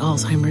could be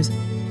Alzheimer's.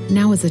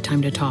 Now is the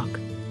time to talk.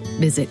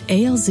 Visit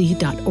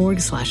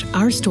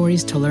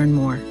alz.org/ourstories to learn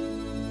more.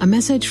 A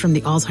message from the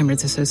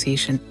Alzheimer's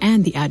Association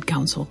and the Ad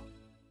Council.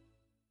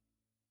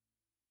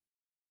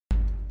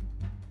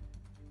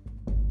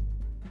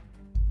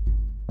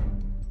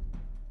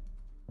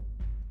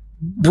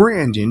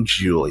 Brandon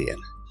Julian.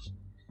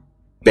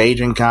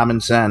 Beijing Common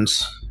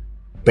Sense.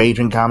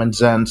 Beijing Common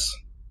Sense.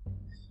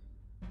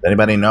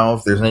 Anybody know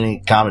if there's any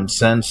common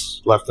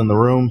sense left in the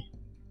room?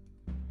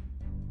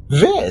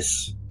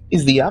 This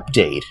is the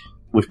update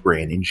with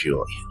Brandon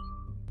Julian.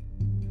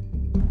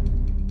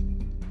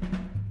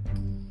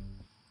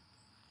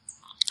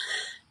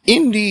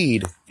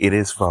 Indeed, it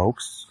is,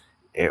 folks.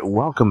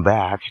 Welcome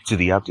back to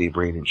the update,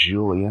 Brandon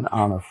Julian,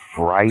 on a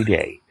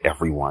Friday,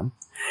 everyone.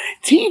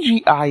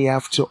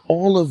 TGIF to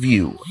all of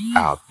you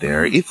out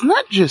there. It's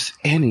not just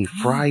any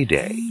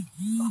Friday,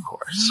 of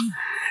course.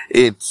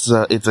 It's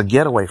a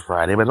getaway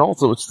Friday, but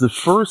also it's the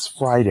first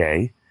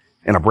Friday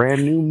in a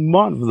brand new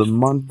month, the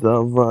month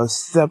of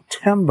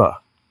September.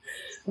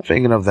 I'm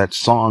thinking of that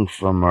song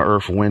from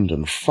Earth, Wind,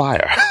 and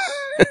Fire.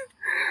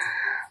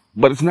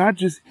 But it's not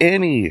just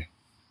any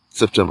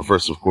September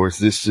 1st, of course.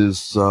 This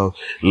is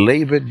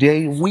Labor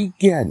Day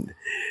weekend.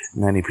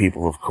 Many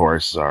people, of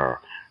course,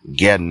 are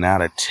getting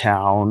out of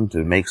town to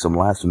make some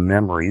last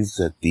memories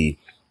at the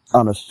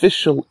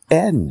unofficial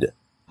end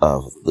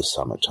of the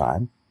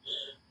summertime.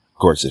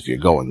 Of course, if you're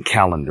going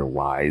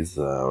calendar-wise,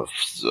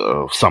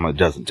 summer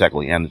doesn't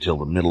technically end until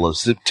the middle of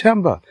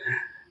September.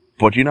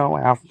 But,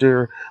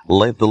 after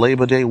the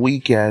Labor Day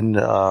weekend,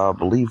 I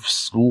believe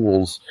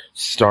schools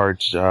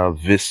start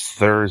this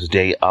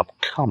Thursday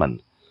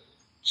upcoming.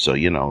 So,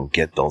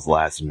 get those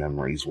last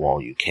memories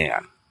while you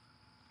can.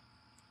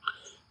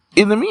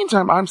 In the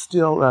meantime, I'm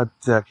still at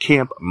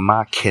Camp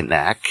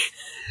Mackinac.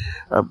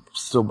 I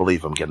still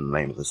believe I'm getting the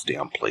name of this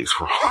damn place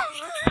wrong.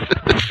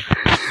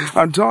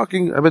 I've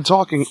been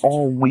talking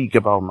all week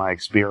about my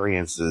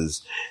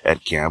experiences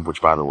at camp,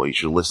 which, by the way, you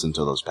should listen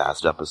to those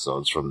past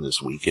episodes from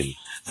this week and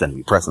send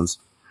me presents.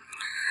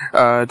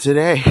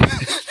 Today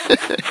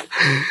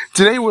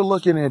we're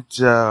looking at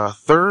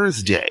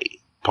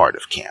Thursday part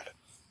of camp,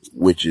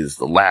 which is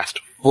the last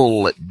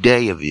full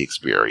day of the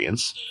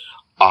experience.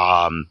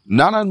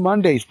 Not on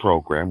Monday's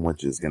program,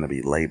 which is going to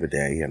be Labor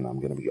Day, and I'm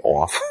going to be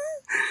off.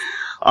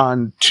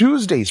 On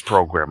Tuesday's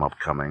program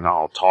upcoming,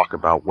 I'll talk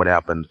about what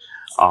happened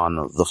on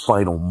the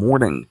final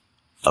morning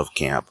of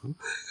camp.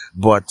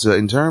 But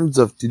in terms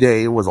of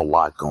today, there was a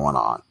lot going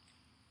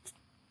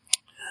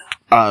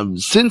on.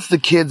 Since the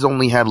kids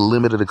only had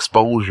limited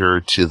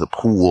exposure to the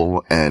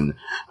pool and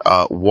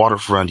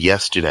waterfront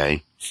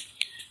yesterday,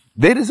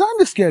 they designed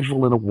the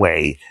schedule in a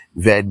way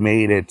that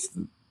made it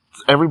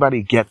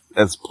everybody get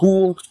as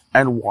pool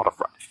and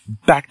waterfront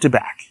back to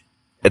back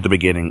at the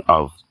beginning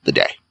of the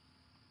day.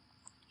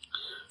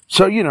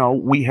 So,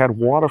 we had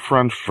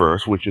waterfront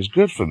first, which is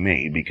good for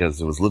me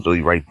because it was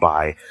literally right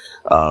by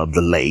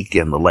the lake,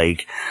 and the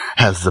lake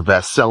has the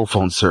best cell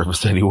phone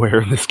service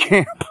anywhere in this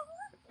camp.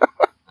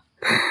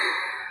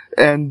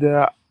 And,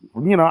 I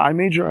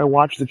made sure I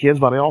watched the kids,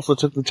 but I also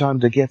took the time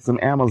to get some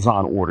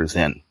Amazon orders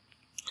in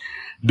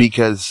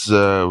because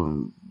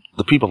the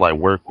people I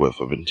work with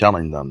have been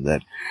telling them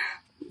that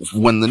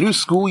when the new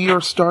school year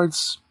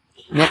starts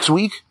next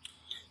week,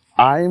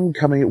 I'm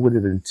coming with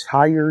an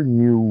entire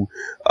new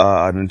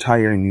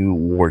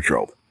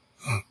wardrobe.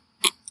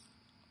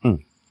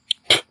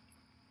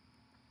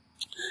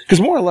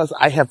 Because more or less,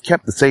 I have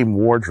kept the same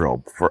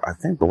wardrobe for, I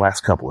think, the last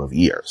couple of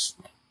years.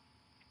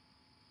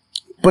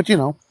 But,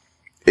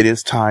 it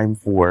is time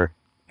for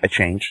a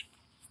change.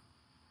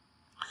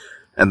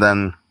 And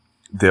then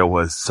there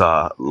was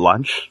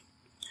lunch,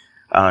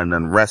 and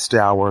then rest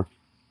hour.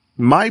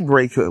 My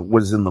break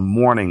was in the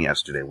morning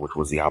yesterday, which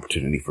was the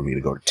opportunity for me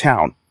to go to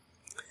town.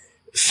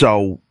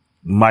 So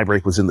my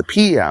break was in the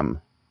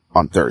PM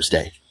on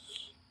Thursday.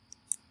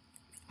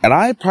 And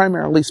I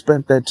primarily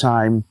spent that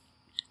time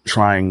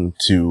trying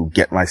to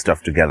get my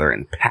stuff together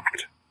and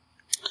packed.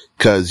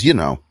 Because,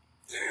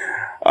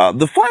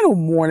 The final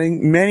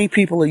morning, many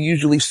people are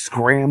usually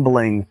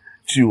scrambling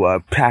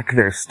to pack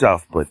their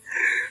stuff, but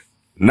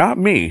not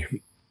me,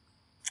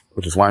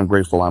 which is why I'm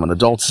grateful I'm an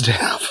adult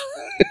staff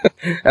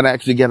and I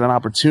actually get an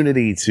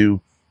opportunity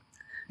to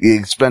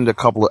spend a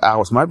couple of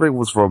hours. My break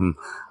was from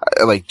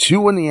like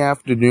 2 in the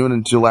afternoon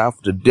until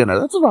after dinner.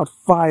 That's about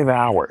 5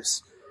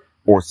 hours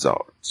or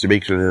so to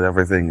make sure that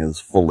everything is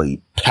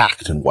fully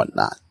packed and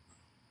whatnot.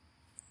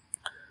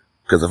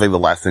 Because I think the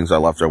last things I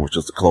left there was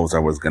just the clothes I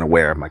was going to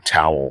wear, my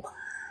towel,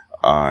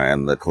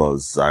 and the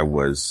clothes I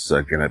was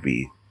going to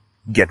be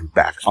getting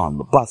back on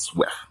the bus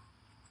with.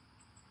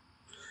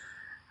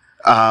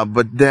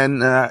 But then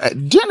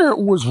dinner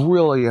was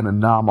really an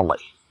anomaly.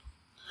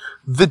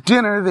 The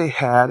dinner they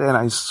had, and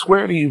I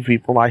swear to you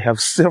people, I have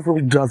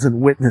several dozen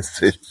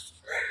witnesses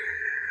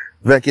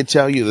that can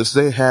tell you this.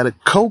 They had a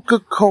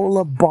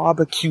Coca-Cola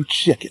barbecue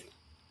chicken.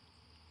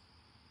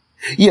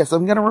 Yes,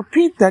 I'm going to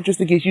repeat that just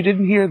in case you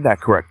didn't hear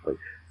that correctly.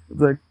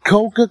 The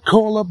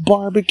Coca-Cola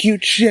barbecue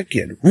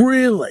chicken.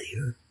 Really?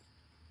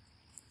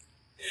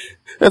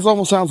 That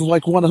almost sounds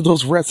like one of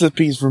those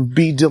recipes from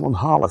B. Dylan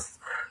Hollis.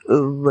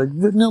 Like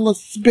vanilla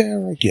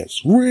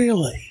asparagus.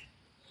 Really?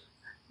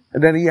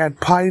 And then he had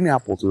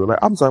pineapple to it. Like,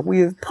 I'm sorry, we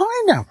have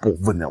pineapple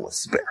vanilla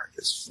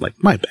asparagus. Like,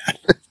 my bad.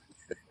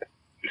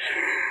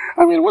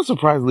 I mean, it was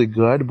surprisingly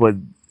good, but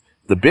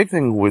the big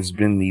thing was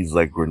been these,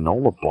 like,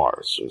 granola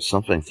bars or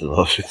something to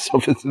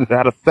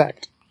that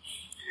effect.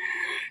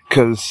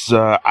 Because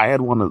I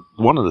had one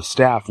of the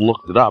staff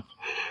looked it up,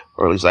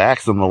 or at least I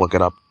asked them to look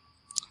it up,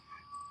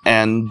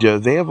 and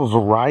they have a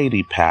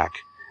variety pack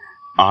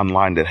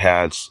online that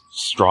has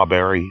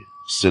strawberry,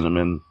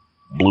 cinnamon,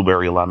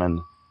 blueberry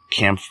lemon,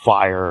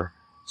 campfire,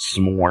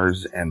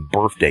 s'mores, and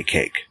birthday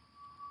cake.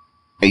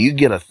 And you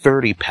get a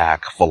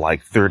 30-pack for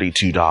like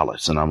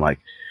 $32. And I'm like,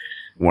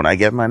 when I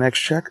get my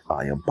next check,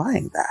 I am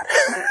buying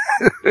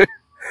that.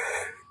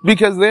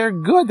 Because they're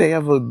good.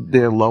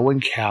 They're low in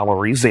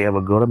calories. They have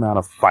a good amount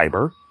of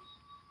fiber.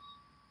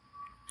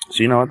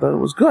 So you know what? That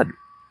was good.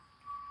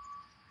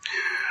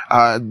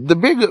 The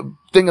big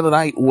thing of the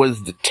night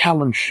was the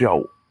talent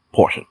show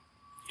portion.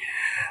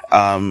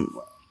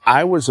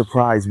 I was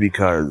surprised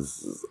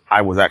because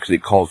I was actually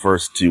called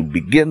first to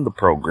begin the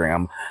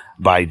program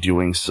by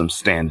doing some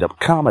stand-up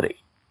comedy.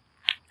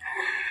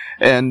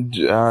 And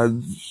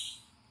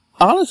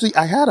honestly,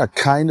 I had a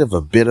kind of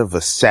a bit of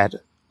a set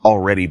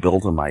already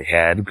built in my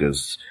head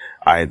because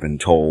I had been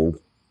told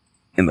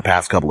in the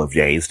past couple of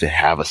days to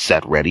have a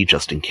set ready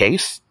just in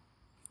case.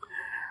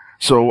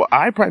 So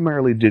I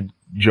primarily did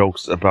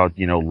jokes about,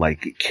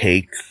 like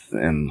cakes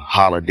and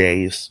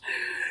holidays.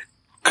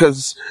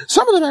 Because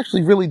some of them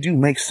actually really do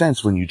make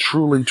sense when you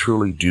truly,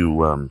 truly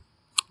do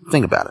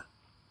think about it.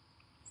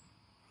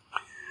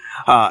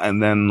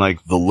 And then,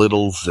 like, the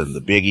Littles and the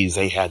Biggies,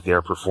 they had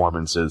their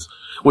performances,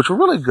 which were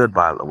really good,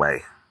 by the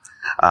way.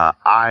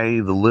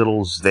 The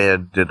Littles, they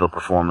did a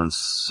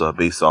performance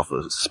based off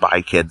of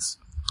Spy Kids,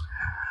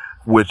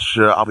 which,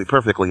 I'll be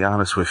perfectly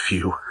honest with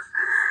you,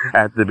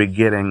 at the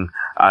beginning,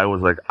 I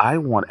was like, I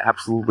want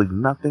absolutely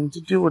nothing to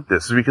do with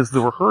this, because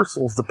the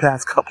rehearsals the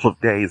past couple of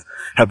days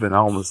have been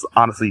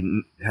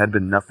had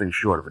been nothing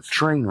short of a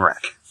train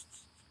wreck.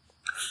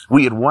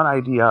 We had one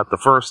idea out the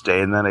first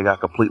day, and then it got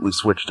completely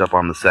switched up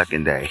on the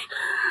second day.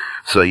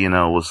 So, it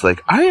was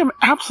like, I am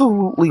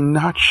absolutely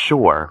not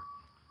sure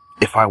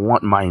if I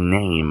want my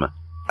name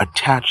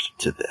attached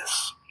to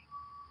this.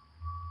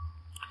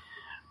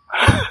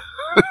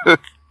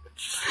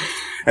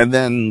 And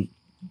then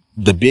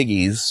the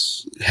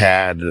Biggies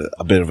had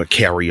a bit of a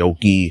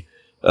karaoke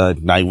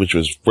night, which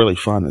was really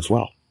fun as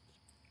well.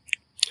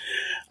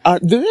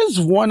 There is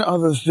one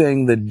other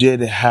thing that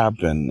did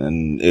happen,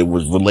 and it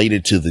was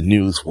related to the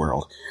news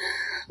world,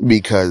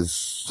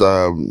 because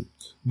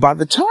by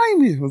the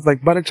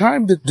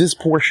time that this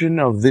portion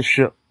of the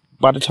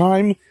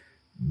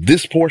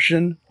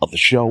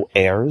show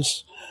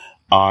airs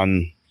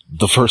on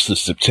the 1st of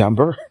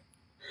September,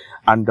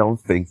 I don't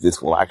think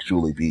this will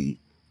actually be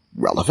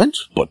relevant,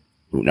 but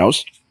who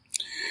knows?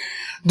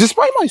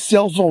 Despite my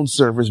cell phone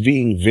service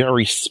being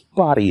very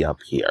spotty up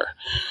here,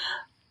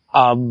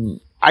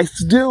 I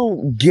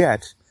still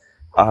get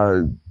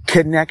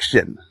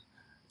connection,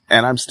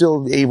 and I'm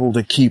still able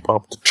to keep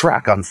up the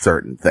track on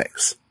certain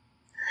things.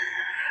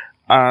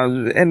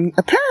 And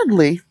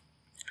apparently,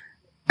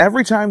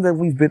 every time that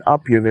we've been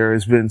up here, there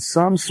has been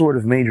some sort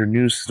of major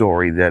news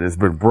story that has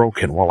been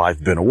broken while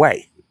I've been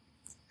away.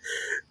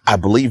 I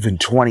believe in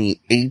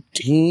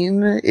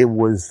 2018, it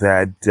was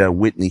that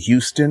Whitney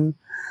Houston.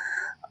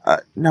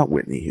 Not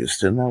Whitney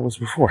Houston, that was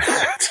before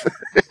that.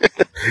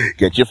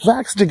 Get your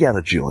facts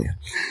together, Julian.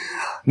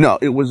 No,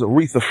 it was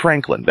Aretha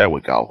Franklin. There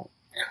we go.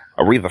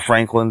 Aretha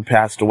Franklin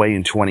passed away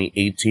in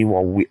 2018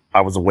 while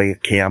I was away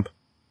at camp.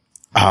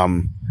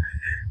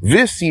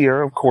 This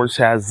year, of course,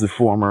 has the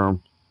former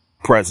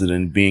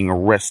president being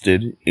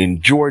arrested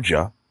in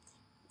Georgia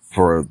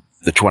for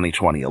the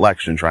 2020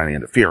 election, trying to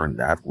interfere in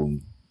that.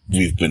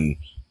 We've been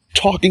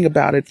talking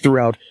about it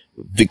throughout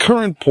the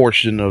current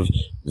portion of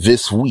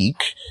this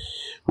week,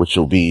 which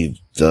will be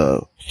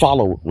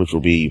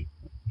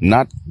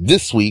not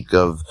this week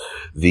of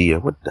the,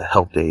 what the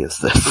hell day is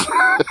this?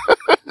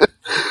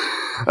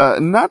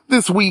 Not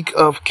this week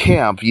of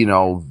camp, you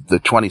know, the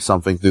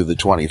 20-something through the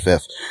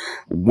 25th,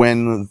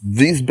 when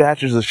these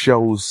batches of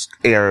shows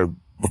air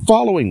the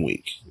following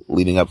week,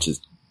 leading up to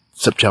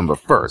September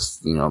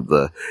 1st, you know,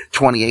 the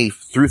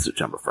 28th through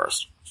September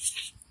 1st.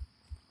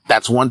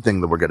 That's one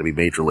thing that we're going to be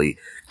majorly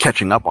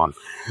catching up on.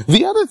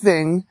 The other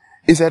thing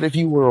is that if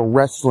you were a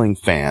wrestling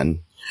fan,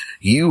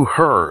 you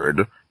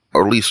heard,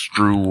 or at least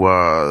through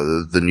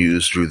the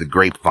news, through the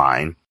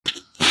grapevine,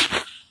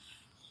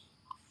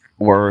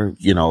 or,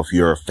 you know, if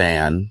you're a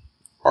fan,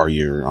 or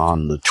you're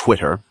on the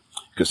Twitter,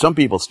 because some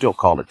people still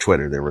call it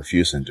Twitter, they're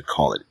refusing to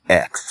call it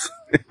X.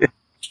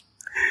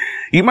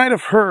 You might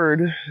have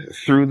heard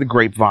through the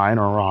grapevine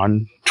or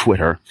on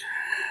Twitter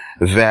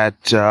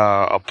that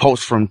a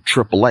post from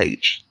Triple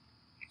H,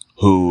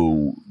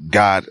 who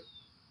got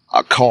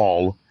a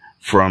call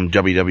from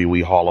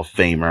WWE Hall of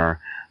Famer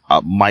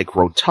Mike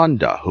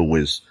Rotunda, who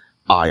is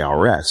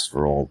IRS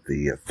for all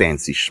the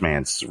fancy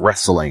schmancy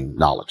wrestling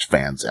knowledge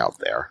fans out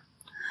there.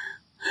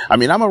 I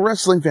mean, I'm a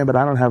wrestling fan, but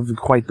I don't have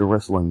quite the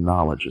wrestling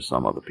knowledge of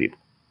some other people.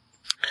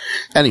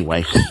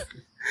 Anyway,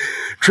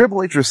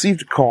 Triple H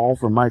received a call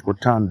from Mike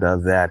Rotunda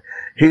that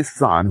his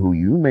son, who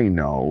you may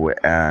know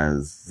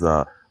as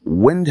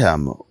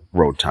Wyndham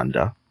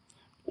Rotunda,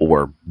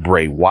 or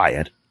Bray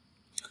Wyatt,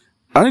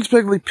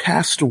 unexpectedly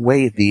passed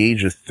away at the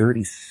age of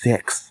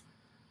 36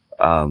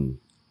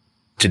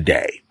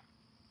 today.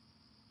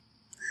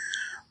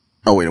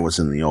 Oh, wait, it was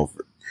in the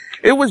over.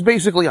 It was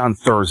basically on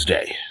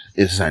Thursday,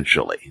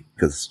 essentially,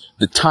 because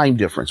the time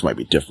difference might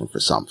be different for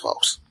some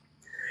folks.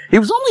 He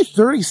was only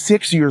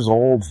 36 years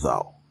old,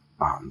 though,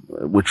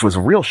 which was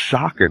a real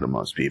shocker to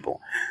most people.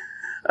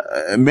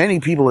 Many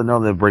people had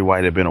known that Bray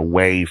Wyatt had been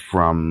away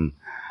from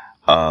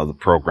the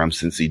program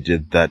since he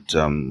did that,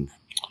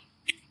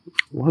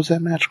 what was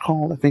that match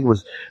called? I think it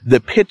was the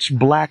Pitch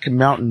Black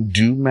Mountain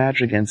Dew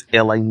match against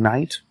LA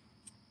Knight.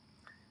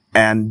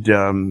 And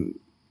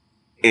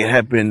it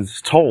had been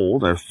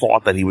told or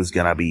thought that he was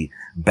going to be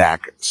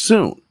back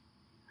soon.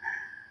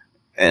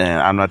 And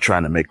I'm not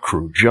trying to make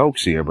crude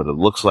jokes here, but it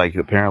looks like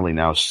apparently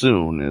now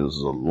soon is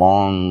a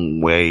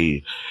long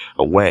way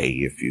away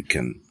if you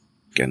can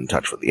get in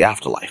touch with the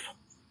afterlife.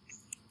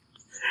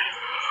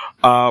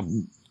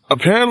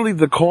 Apparently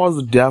the cause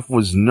of death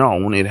was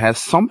known. It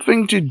has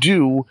something to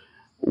do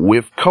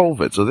with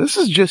COVID. So this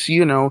is just,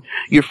 you know,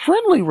 your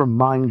friendly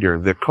reminder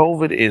that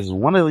COVID is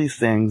one of these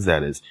things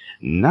that is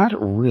not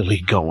really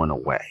going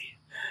away.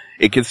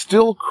 It can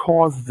still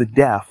cause the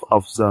death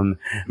of some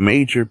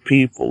major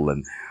people,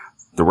 and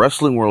the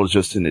wrestling world is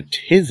just in a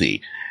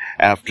tizzy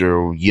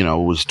after, you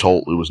know, it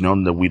was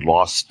known that we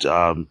lost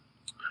Hall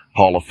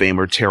of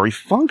Famer Terry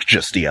Funk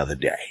just the other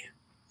day.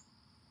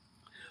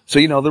 So,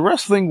 you know, the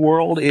wrestling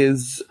world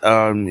is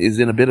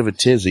in a bit of a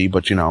tizzy,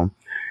 but, you know,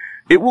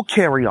 it will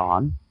carry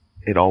on.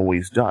 It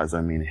always does.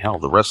 I mean, hell,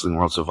 the wrestling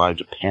world survived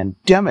a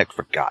pandemic,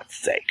 for God's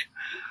sake.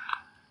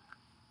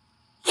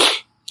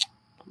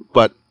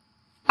 But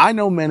I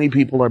know many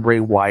people are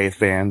Bray Wyatt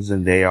fans,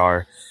 and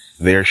they're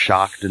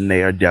shocked and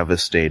they are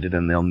devastated,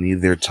 and they'll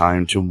need their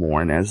time to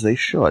mourn, as they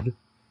should,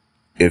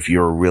 if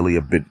you're really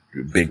a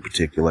big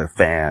particular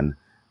fan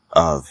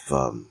of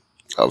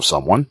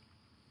someone.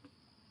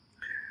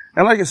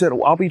 And like I said,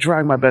 I'll be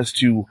trying my best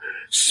to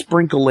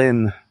sprinkle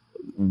in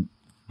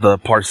the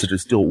parts that are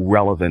still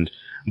relevant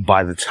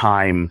by the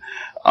time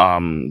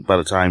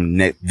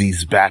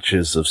these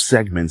batches of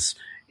segments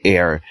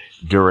air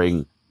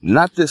during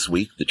not this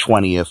week, the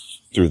 20th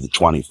through the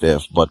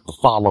 25th, but the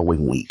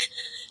following week,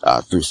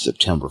 through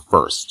September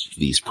 1st,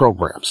 these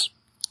programs.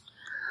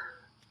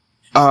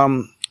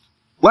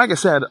 Like I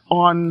said,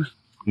 on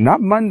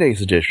not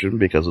Monday's edition,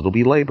 because it'll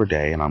be Labor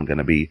Day and I'm going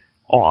to be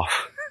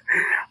off,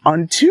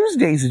 on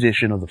Tuesday's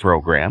edition of the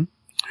program,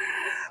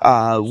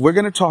 we're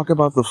going to talk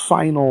about the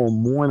final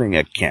morning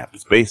at camp.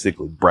 It's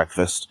basically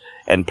breakfast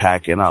and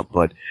packing up.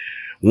 But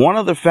one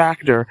other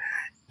factor,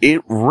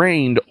 it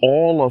rained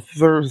all of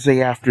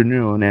Thursday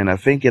afternoon, and I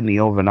think in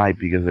the overnight,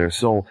 because there are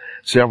still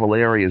several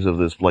areas of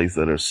this place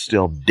that are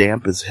still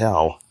damp as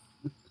hell.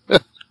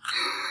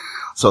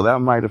 So that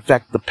might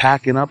affect the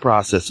packing up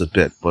process a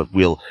bit, but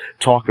we'll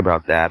talk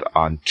about that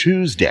on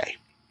Tuesday.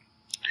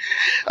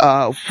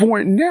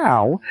 For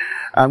now,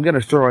 I'm going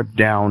to throw it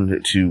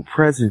down to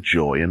Present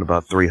Joy, in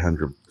about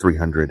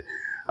 300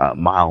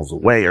 miles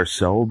away or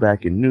so,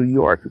 back in New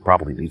York, who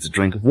probably needs a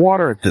drink of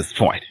water at this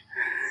point.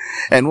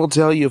 And we'll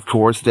tell you, of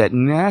course, that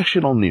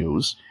national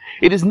news,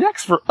 it is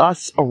next for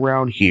us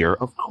around here,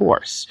 of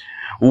course,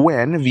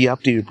 when the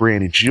update with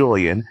Brandon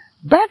Julian,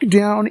 back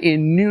down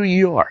in New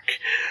York,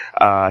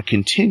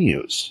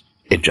 continues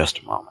in just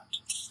a moment.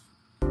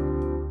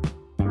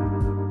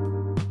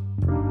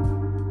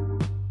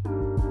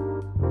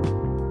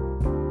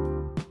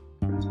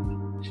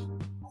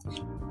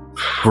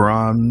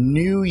 From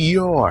New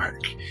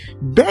York,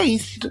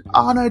 based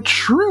on a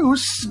true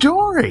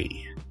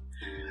story.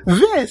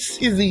 This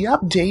is the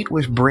update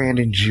with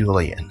Brandon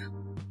Julian.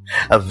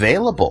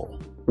 Available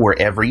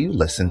wherever you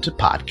listen to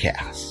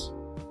podcasts.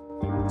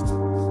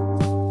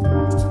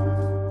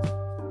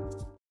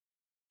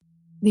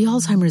 The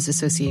Alzheimer's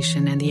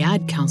Association and the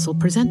Ad Council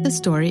present the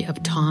story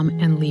of Tom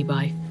and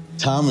Levi.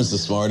 Tom is the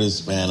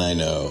smartest man I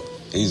know.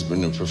 He's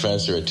been a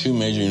professor at 2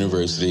 major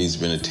universities,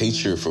 been a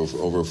teacher for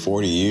over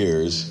 40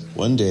 years.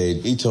 One day,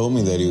 he told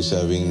me that he was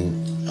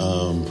having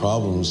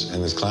problems in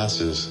his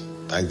classes.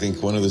 I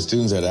think one of the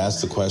students had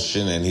asked the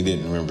question and he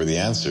didn't remember the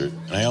answer.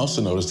 And I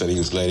also noticed that he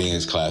was letting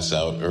his class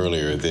out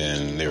earlier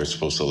than they were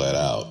supposed to let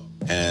out.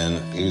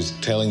 And he was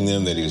telling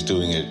them that he was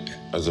doing it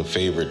as a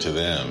favor to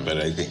them, but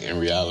I think in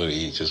reality,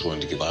 he just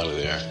wanted to get out of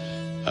there.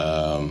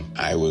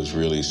 I was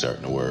really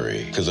starting to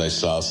worry because I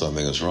saw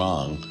something was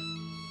wrong.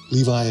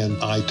 Levi and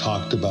I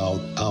talked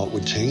about how it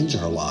would change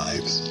our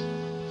lives,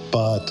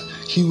 but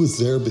he was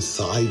there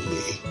beside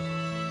me,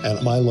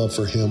 and my love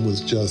for him was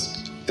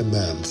just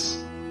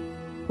immense.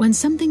 When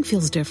something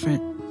feels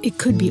different, it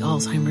could be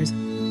Alzheimer's.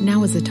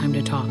 Now is the time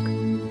to talk.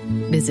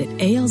 Visit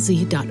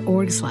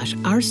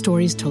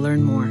alz.org/ourstories to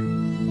learn more.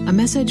 A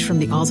message from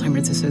the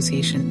Alzheimer's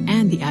Association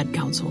and the Ad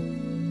Council.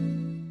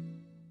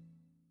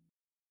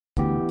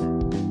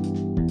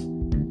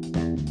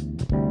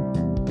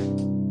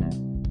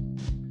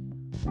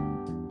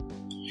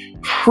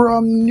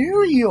 From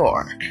New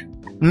York,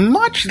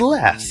 much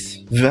less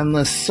than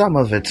the sum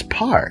of its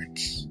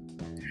parts.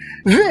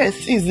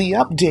 This is the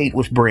Update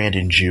with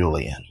Brandon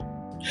Julian,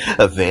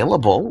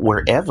 available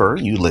wherever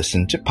you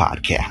listen to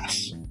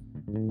podcasts.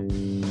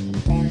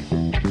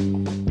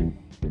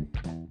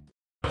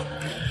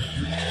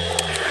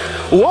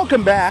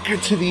 Welcome back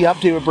to the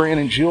Update with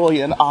Brandon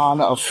Julian on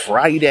a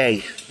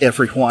Friday,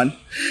 everyone.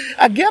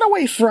 A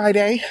getaway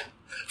Friday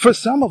for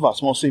some of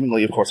us, most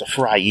seemingly, of course, a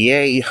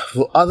Friday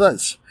for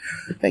others.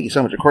 Thank you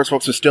so much, of course,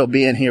 folks, for still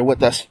being here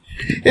with us.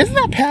 Isn't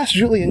that past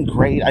Julian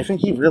great? I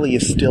think he really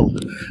is still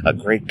a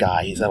great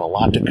guy. He's had a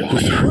lot to go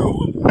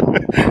through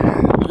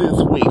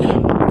this week.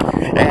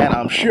 And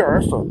I'm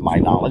sure, from my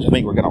knowledge, I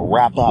think we're going to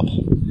wrap up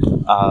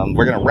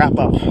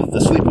the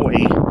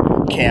Sleepaway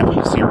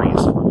Camp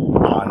series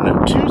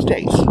on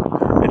Tuesday's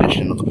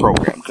edition of the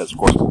program, because, of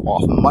course, we're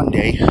off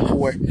Monday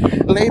for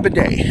Labor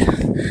Day.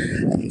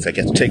 That means I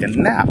get to take a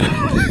nap.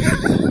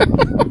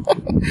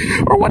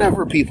 Or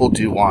whatever people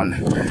do on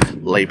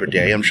Labor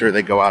Day. I'm sure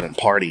they go out and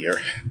party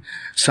or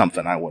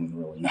something. I wouldn't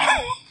really know.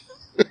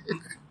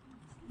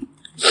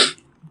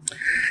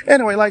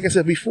 Anyway, like I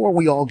said, before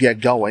we all get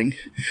going,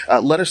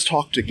 let us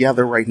talk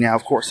together right now,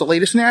 of course, the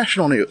latest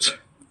national news.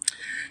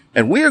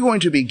 And we are going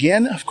to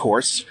begin, of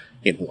course,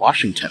 in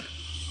Washington,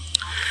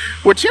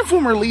 where 2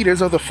 former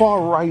leaders of the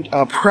far-right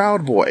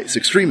Proud Boys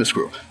extremist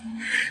group,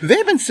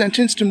 they've been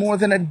sentenced to more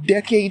than a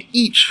decade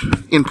each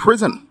in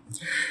prison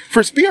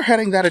for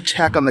spearheading that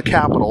attack on the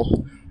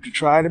Capitol to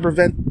try to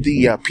prevent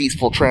the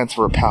peaceful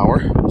transfer of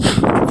power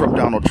from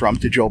Donald Trump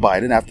to Joe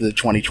Biden after the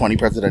 2020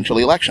 presidential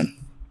election.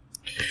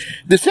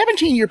 The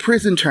 17-year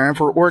prison term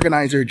for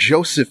organizer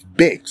Joseph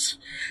Biggs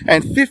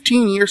and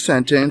 15-year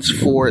sentence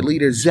for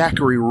leader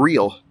Zachary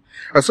Rehl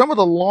are some of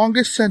the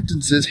longest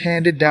sentences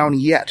handed down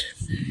yet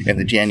in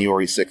the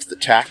January 6th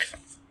attack.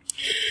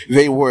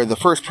 They were the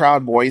first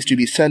Proud Boys to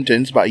be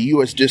sentenced by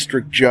U.S.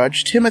 District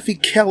Judge Timothy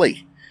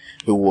Kelly,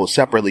 who will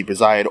separately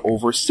preside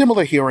over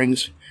similar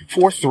hearings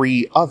for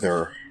 3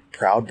 other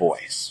Proud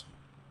Boys.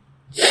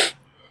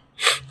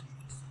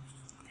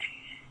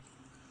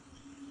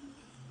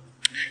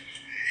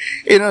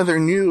 In other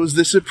news,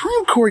 the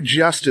Supreme Court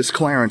Justice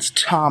Clarence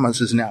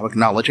Thomas is now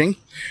acknowledging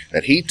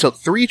that he took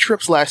 3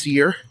 trips last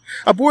year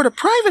aboard a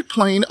private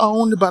plane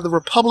owned by the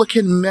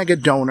Republican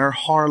mega-donor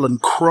Harlan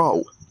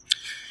Crow.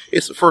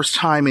 It's the first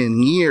time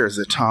in years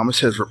that Thomas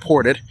has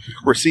reported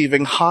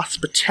receiving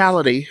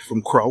hospitality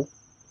from Crow.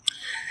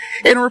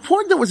 In a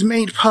report that was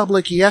made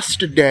public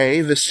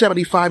yesterday, the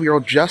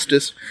 75-year-old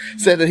justice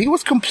said that he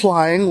was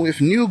complying with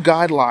new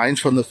guidelines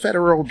from the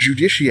federal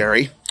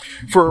judiciary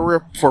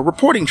for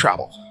reporting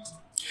travel.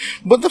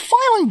 But the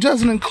filing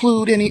doesn't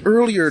include any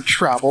earlier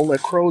travel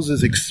at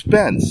Crow's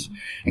expense,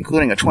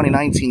 including a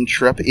 2019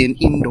 trip in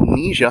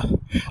Indonesia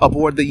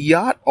aboard the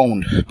yacht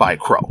owned by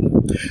Crow,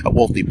 a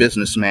wealthy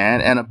businessman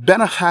and a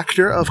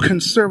benefactor of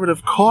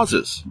conservative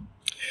causes.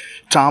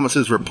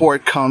 Thomas's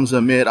report comes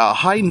amid a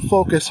heightened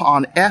focus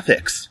on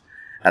ethics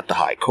at the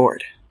High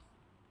Court.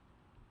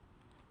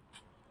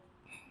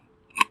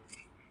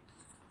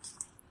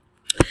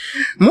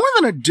 More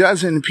than a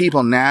dozen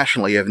people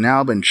nationally have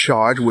now been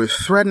charged with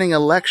threatening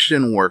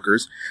election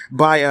workers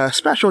by a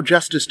Special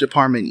Justice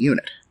Department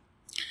unit.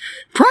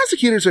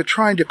 Prosecutors are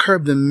trying to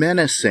curb the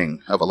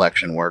menacing of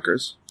election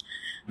workers,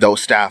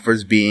 those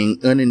staffers being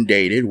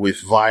inundated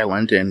with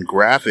violent and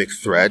graphic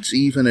threats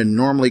even in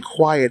normally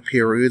quiet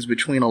periods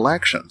between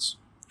elections.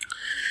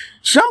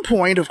 Some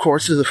point, of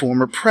course, to the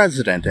former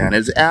president and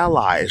his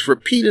allies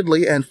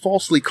repeatedly and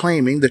falsely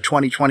claiming the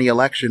 2020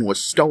 election was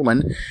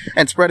stolen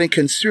and spreading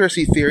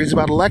conspiracy theories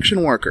about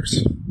election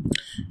workers.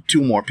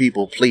 2 more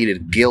people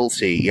pleaded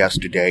guilty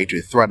yesterday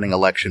to threatening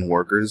election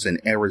workers in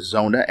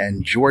Arizona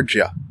and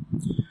Georgia.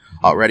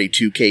 Already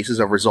 2 cases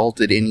have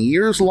resulted in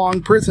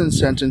years-long prison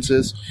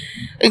sentences,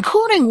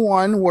 including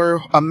one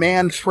where a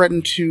man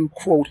threatened to,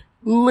 quote,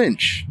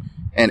 lynch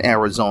an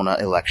Arizona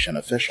election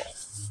official.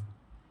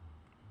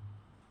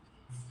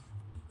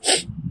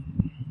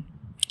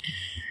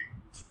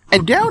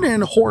 And down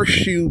in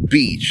Horseshoe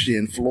Beach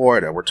in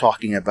Florida, we're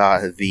talking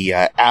about the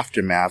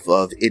aftermath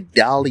of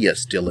Idalia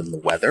still in the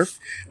weather,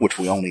 which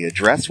we only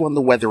address when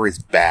the weather is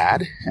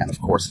bad, and of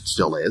course it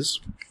still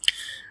is.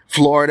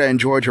 Florida and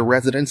Georgia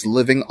residents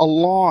living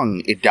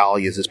along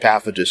Idalia's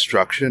path of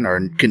destruction are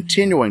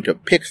continuing to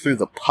pick through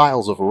the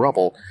piles of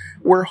rubble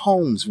where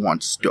homes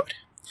once stood,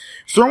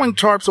 throwing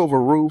tarps over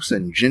roofs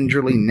and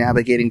gingerly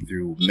navigating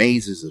through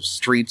mazes of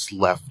streets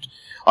left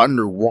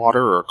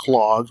underwater or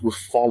clogged with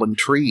fallen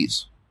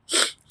trees.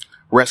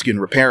 Rescue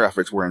and repair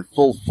efforts were in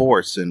full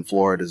force in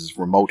Florida's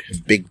remote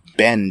Big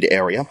Bend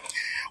area,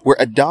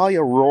 where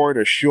Idalia roared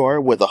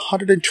ashore with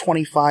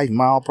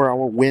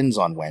 125-mile-per-hour winds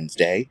on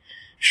Wednesday,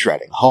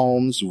 shredding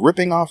homes,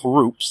 ripping off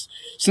roofs,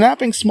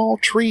 snapping small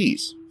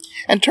trees,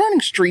 and turning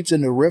streets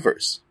into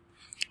rivers.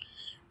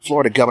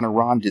 Florida Governor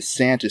Ron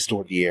DeSantis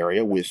toured the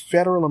area with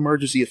federal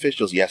emergency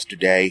officials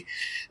yesterday,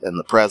 and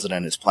the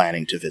president is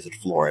planning to visit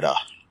Florida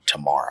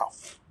tomorrow.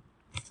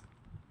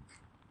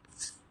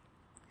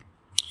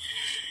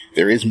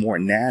 There is more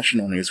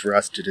national news for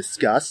us to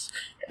discuss,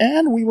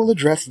 and we will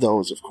address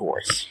those, of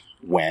course,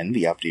 when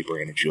the Update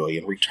Brandon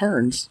Julian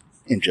returns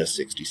in just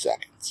 60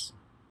 seconds.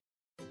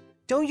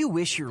 Don't you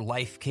wish your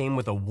life came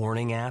with a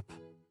warning app?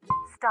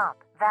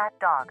 Stop. That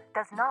dog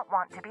does not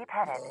want to be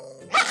petted.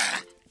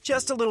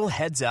 Just a little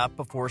heads up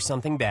before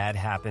something bad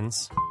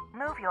happens.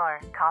 Move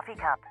your coffee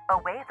cup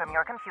away from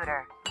your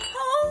computer.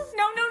 Oh,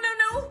 no.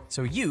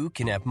 So you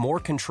can have more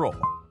control.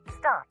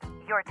 Stop.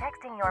 You're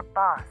texting your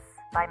boss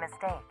by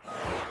mistake.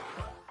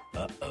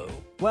 Uh-oh.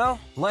 Well,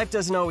 life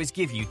doesn't always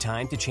give you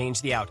time to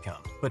change the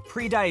outcome, but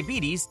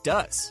prediabetes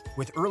does.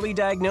 With early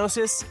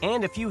diagnosis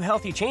and a few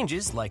healthy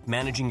changes like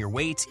managing your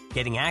weight,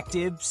 getting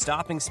active,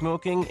 stopping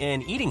smoking,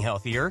 and eating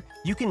healthier,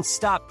 you can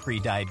stop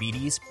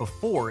prediabetes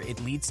before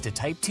it leads to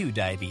type 2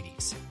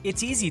 diabetes.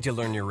 It's easy to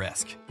learn your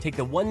risk. Take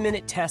the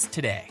 1-minute test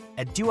today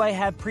at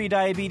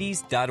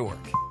doihaveprediabetes.org.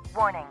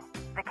 Warning,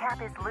 the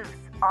cap is loose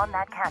on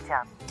that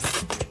ketchup.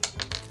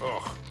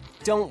 Ugh.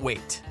 Don't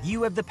wait.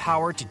 You have the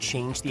power to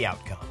change the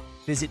outcome.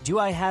 Visit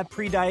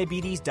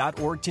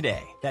doihaveprediabetes.org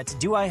today. That's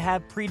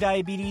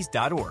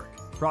doihaveprediabetes.org.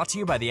 Brought to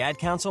you by the Ad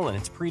Council and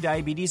its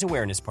prediabetes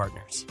awareness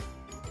partners.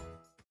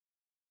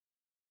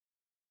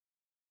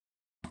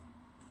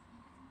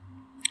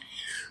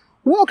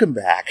 Welcome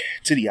back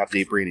to the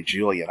Update Brandon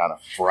Julian on a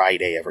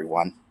Friday,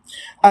 everyone.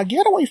 A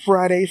getaway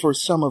Friday for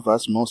some of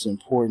us, most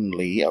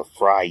importantly, a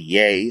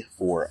Fry-yay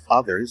for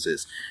others,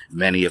 as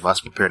many of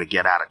us prepare to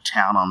get out of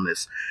town on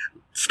this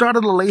start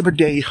of the Labor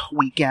Day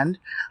weekend.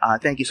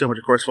 Thank you so much,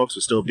 of course, folks, for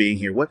still being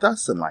here with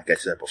us. And like I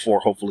said before,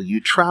 hopefully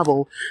you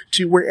travel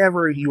to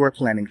wherever you are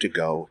planning to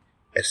go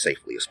as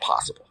safely as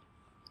possible.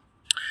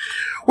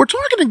 We're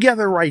talking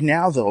together right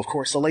now, though, of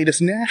course, the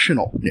latest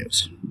national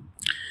news.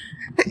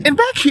 And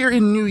back here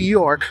in New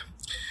York,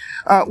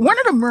 when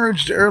it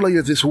emerged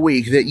earlier this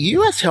week that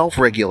U.S. health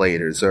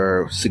regulators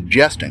are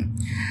suggesting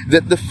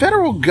that the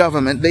federal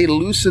government, they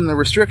loosen the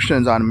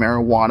restrictions on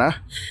marijuana,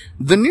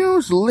 the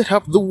news lit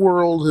up the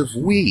world of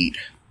weed.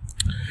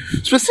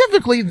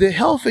 Specifically, the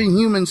Health and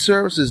Human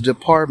Services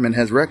Department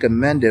has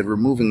recommended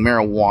removing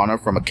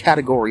marijuana from a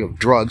category of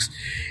drugs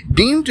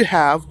deemed to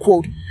have,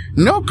 quote,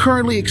 no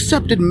currently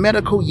accepted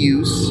medical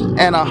use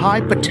and a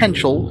high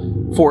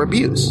potential for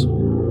abuse.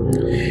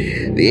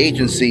 The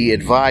agency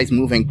advised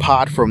moving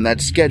pot from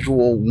that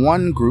Schedule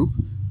 1 group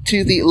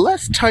to the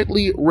less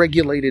tightly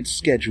regulated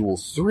Schedule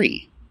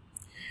 3.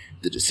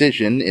 The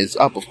decision is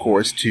up, of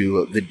course,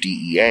 to the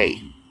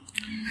DEA.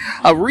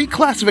 A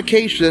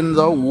reclassification,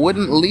 though,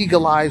 wouldn't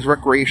legalize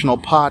recreational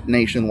pot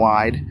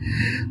nationwide,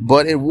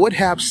 but it would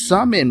have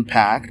some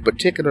impact,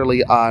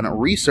 particularly on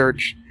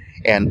research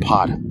and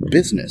pot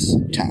business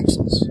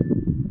taxes.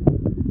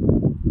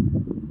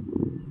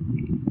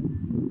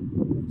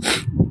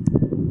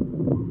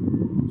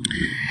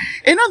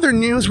 In other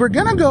news, we're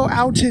going to go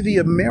out to the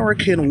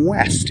American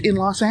West in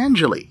Los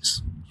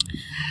Angeles,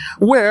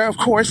 where, of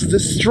course, the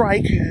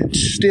strike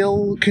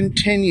still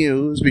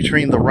continues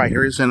between the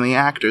writers and the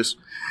actors.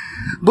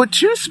 But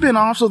 2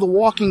 spin-offs of The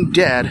Walking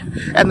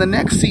Dead and the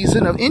next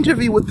season of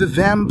Interview with the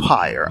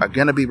Vampire are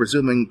going to be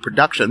resuming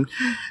production,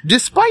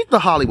 despite the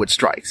Hollywood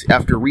strikes,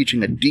 after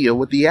reaching a deal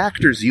with the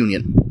Actors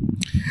Union.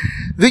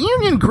 The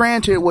union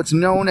granted what's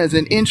known as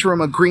an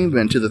interim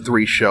agreement to the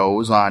 3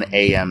 shows on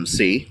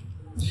AMC.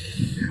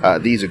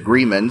 These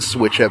agreements,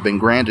 which have been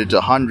granted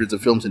to hundreds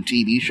of films and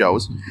TV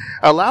shows,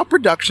 allow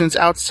productions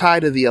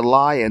outside of the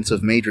alliance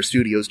of major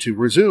studios to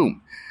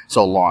resume,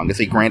 so long as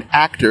they grant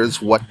actors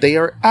what they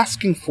are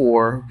asking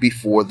for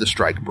before the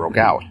strike broke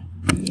out.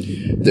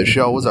 The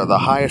shows are the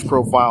highest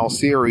profile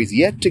series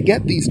yet to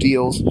get these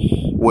deals,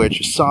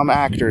 which some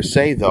actors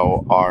say,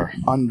 though, are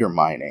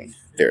undermining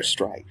their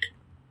strike.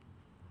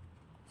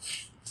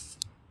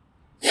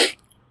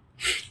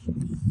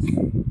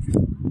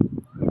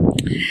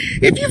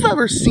 If you've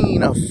ever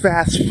seen a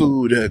fast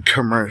food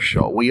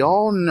commercial, we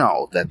all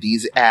know that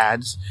these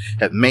ads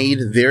have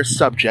made their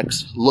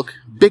subjects look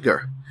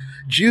bigger,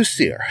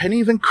 juicier, and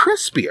even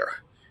crispier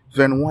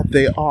than what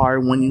they are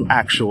when you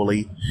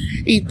actually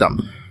eat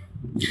them.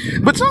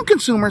 But some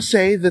consumers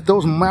say that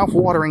those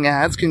mouth-watering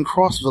ads can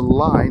cross the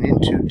line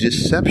into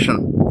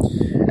deception,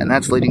 and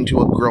that's leading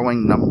to a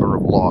growing number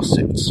of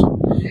lawsuits.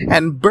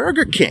 And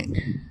Burger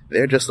King,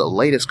 they're just the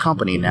latest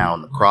company now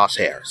in the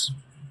crosshairs.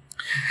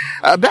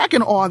 Back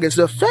in August,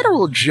 a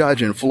federal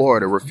judge in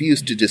Florida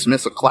refused to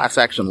dismiss a class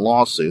action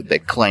lawsuit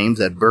that claims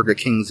that Burger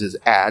King's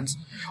ads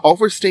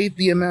overstate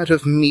the amount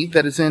of meat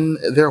that is in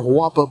their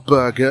Whopper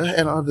burger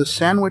and other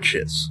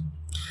sandwiches.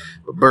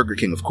 But Burger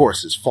King, of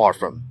course, is far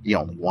from the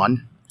only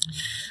one.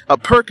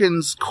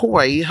 Perkins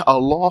Coie, a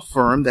law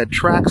firm that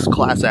tracks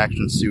class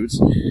action suits,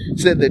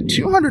 said that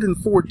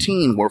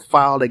 214 were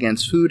filed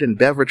against food and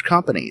beverage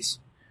companies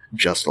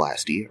just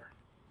last year.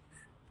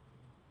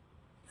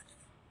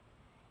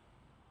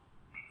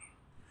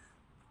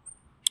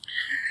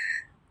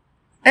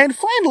 And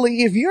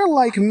finally, if you're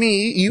like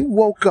me, you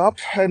woke up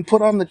and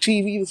put on the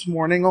TV this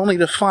morning only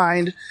to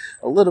find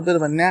a little bit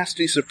of a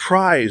nasty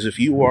surprise if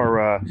you are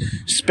a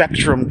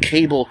Spectrum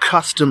cable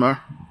customer.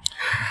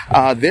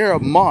 They're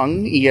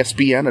among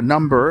ESPN a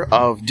number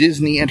of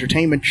Disney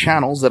entertainment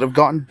channels that have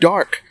gone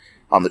dark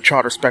on the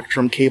Charter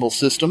Spectrum cable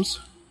systems.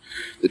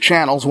 The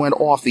channels went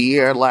off the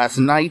air last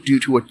night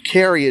due to a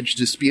carriage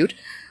dispute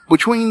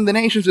between the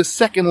nation's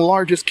second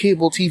largest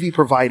cable TV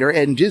provider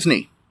and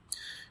Disney.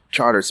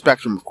 Charter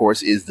Spectrum, of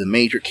course, is the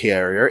major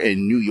carrier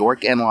in New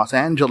York and Los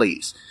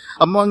Angeles,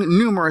 among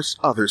numerous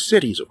other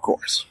cities, of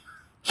course.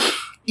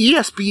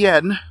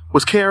 ESPN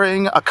was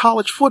carrying a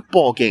college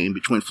football game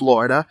between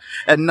Florida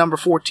and number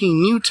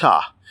 14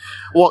 Utah,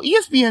 while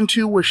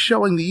ESPN2 was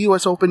showing the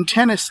U.S. Open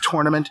tennis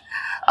tournament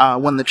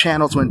when the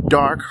channels went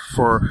dark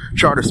for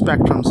Charter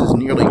Spectrum's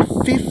nearly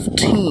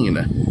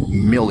 15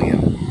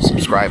 million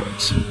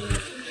subscribers,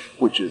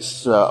 which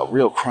is a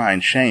real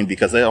crying shame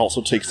because it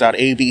also takes out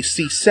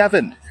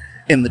ABC7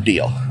 in the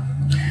deal.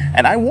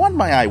 And I want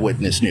my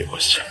eyewitness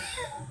news.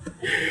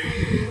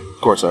 Of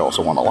course, I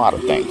also want a lot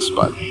of things,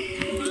 but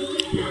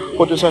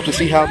we'll just have to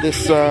see how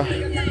this,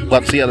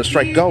 let's see how the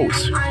strike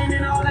goes.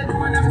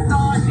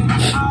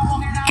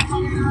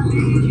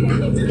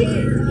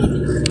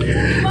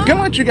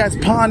 Gonna let you guys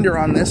ponder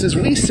on this, as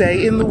we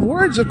say, in the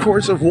words, of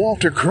course, of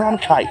Walter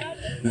Cronkite.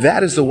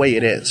 That is the way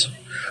it is.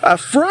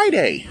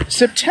 Friday,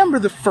 September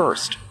the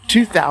 1st,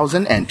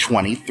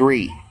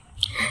 2023.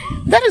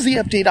 That is the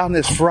update on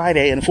this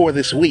Friday and for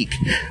this week.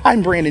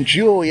 I'm Brandon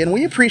Julie, and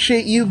we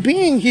appreciate you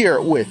being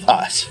here with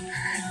us.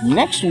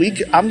 Next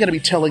week, I'm going to be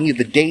telling you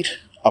the date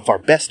of our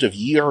Best of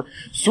Year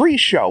 3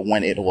 show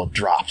when it will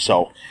drop.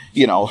 So,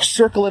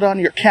 circle it on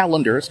your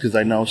calendars, because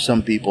I know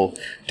some people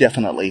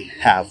definitely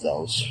have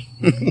those.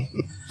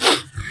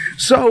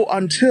 So,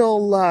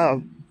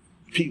 until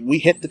we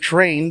hit the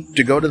train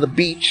to go to the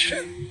beach,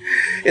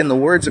 in the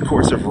words, of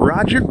course, of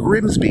Roger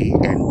Grimsby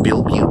and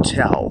Bill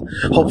Butel,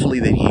 hopefully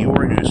that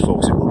your news,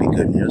 folks, it will be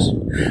good news.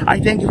 I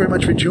thank you very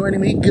much for joining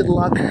me. Good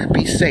luck,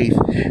 be safe,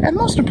 and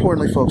most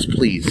importantly, folks,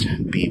 please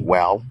be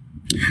well.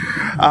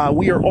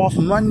 We are off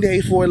Monday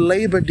for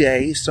Labor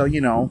Day, so,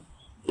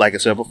 like I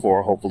said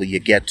before, hopefully you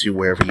get to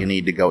wherever you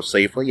need to go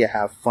safely, you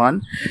have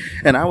fun,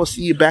 and I will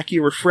see you back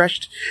here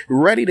refreshed,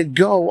 ready to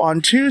go on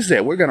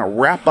Tuesday. We're going to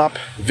wrap up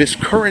this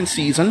current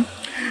season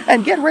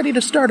and get ready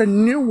to start a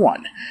new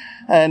one.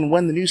 And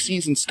when the new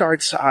season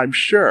starts, I'm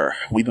sure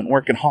we've been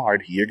working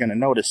hard. You're going to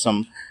notice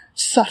some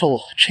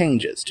subtle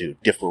changes to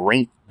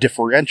differentiate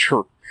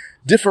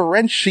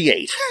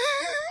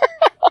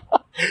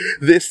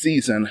this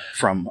season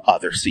from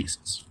other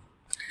seasons.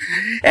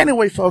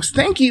 Anyway, folks,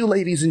 thank you,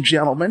 ladies and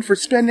gentlemen, for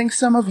spending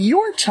some of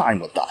your time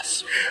with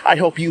us. I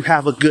hope you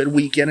have a good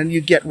weekend and you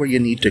get where you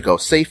need to go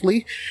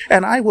safely.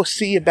 And I will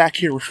see you back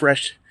here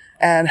refreshed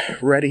and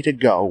ready to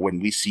go when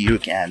we see you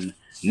again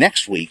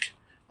next week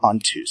on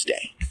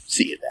Tuesday.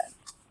 See you then.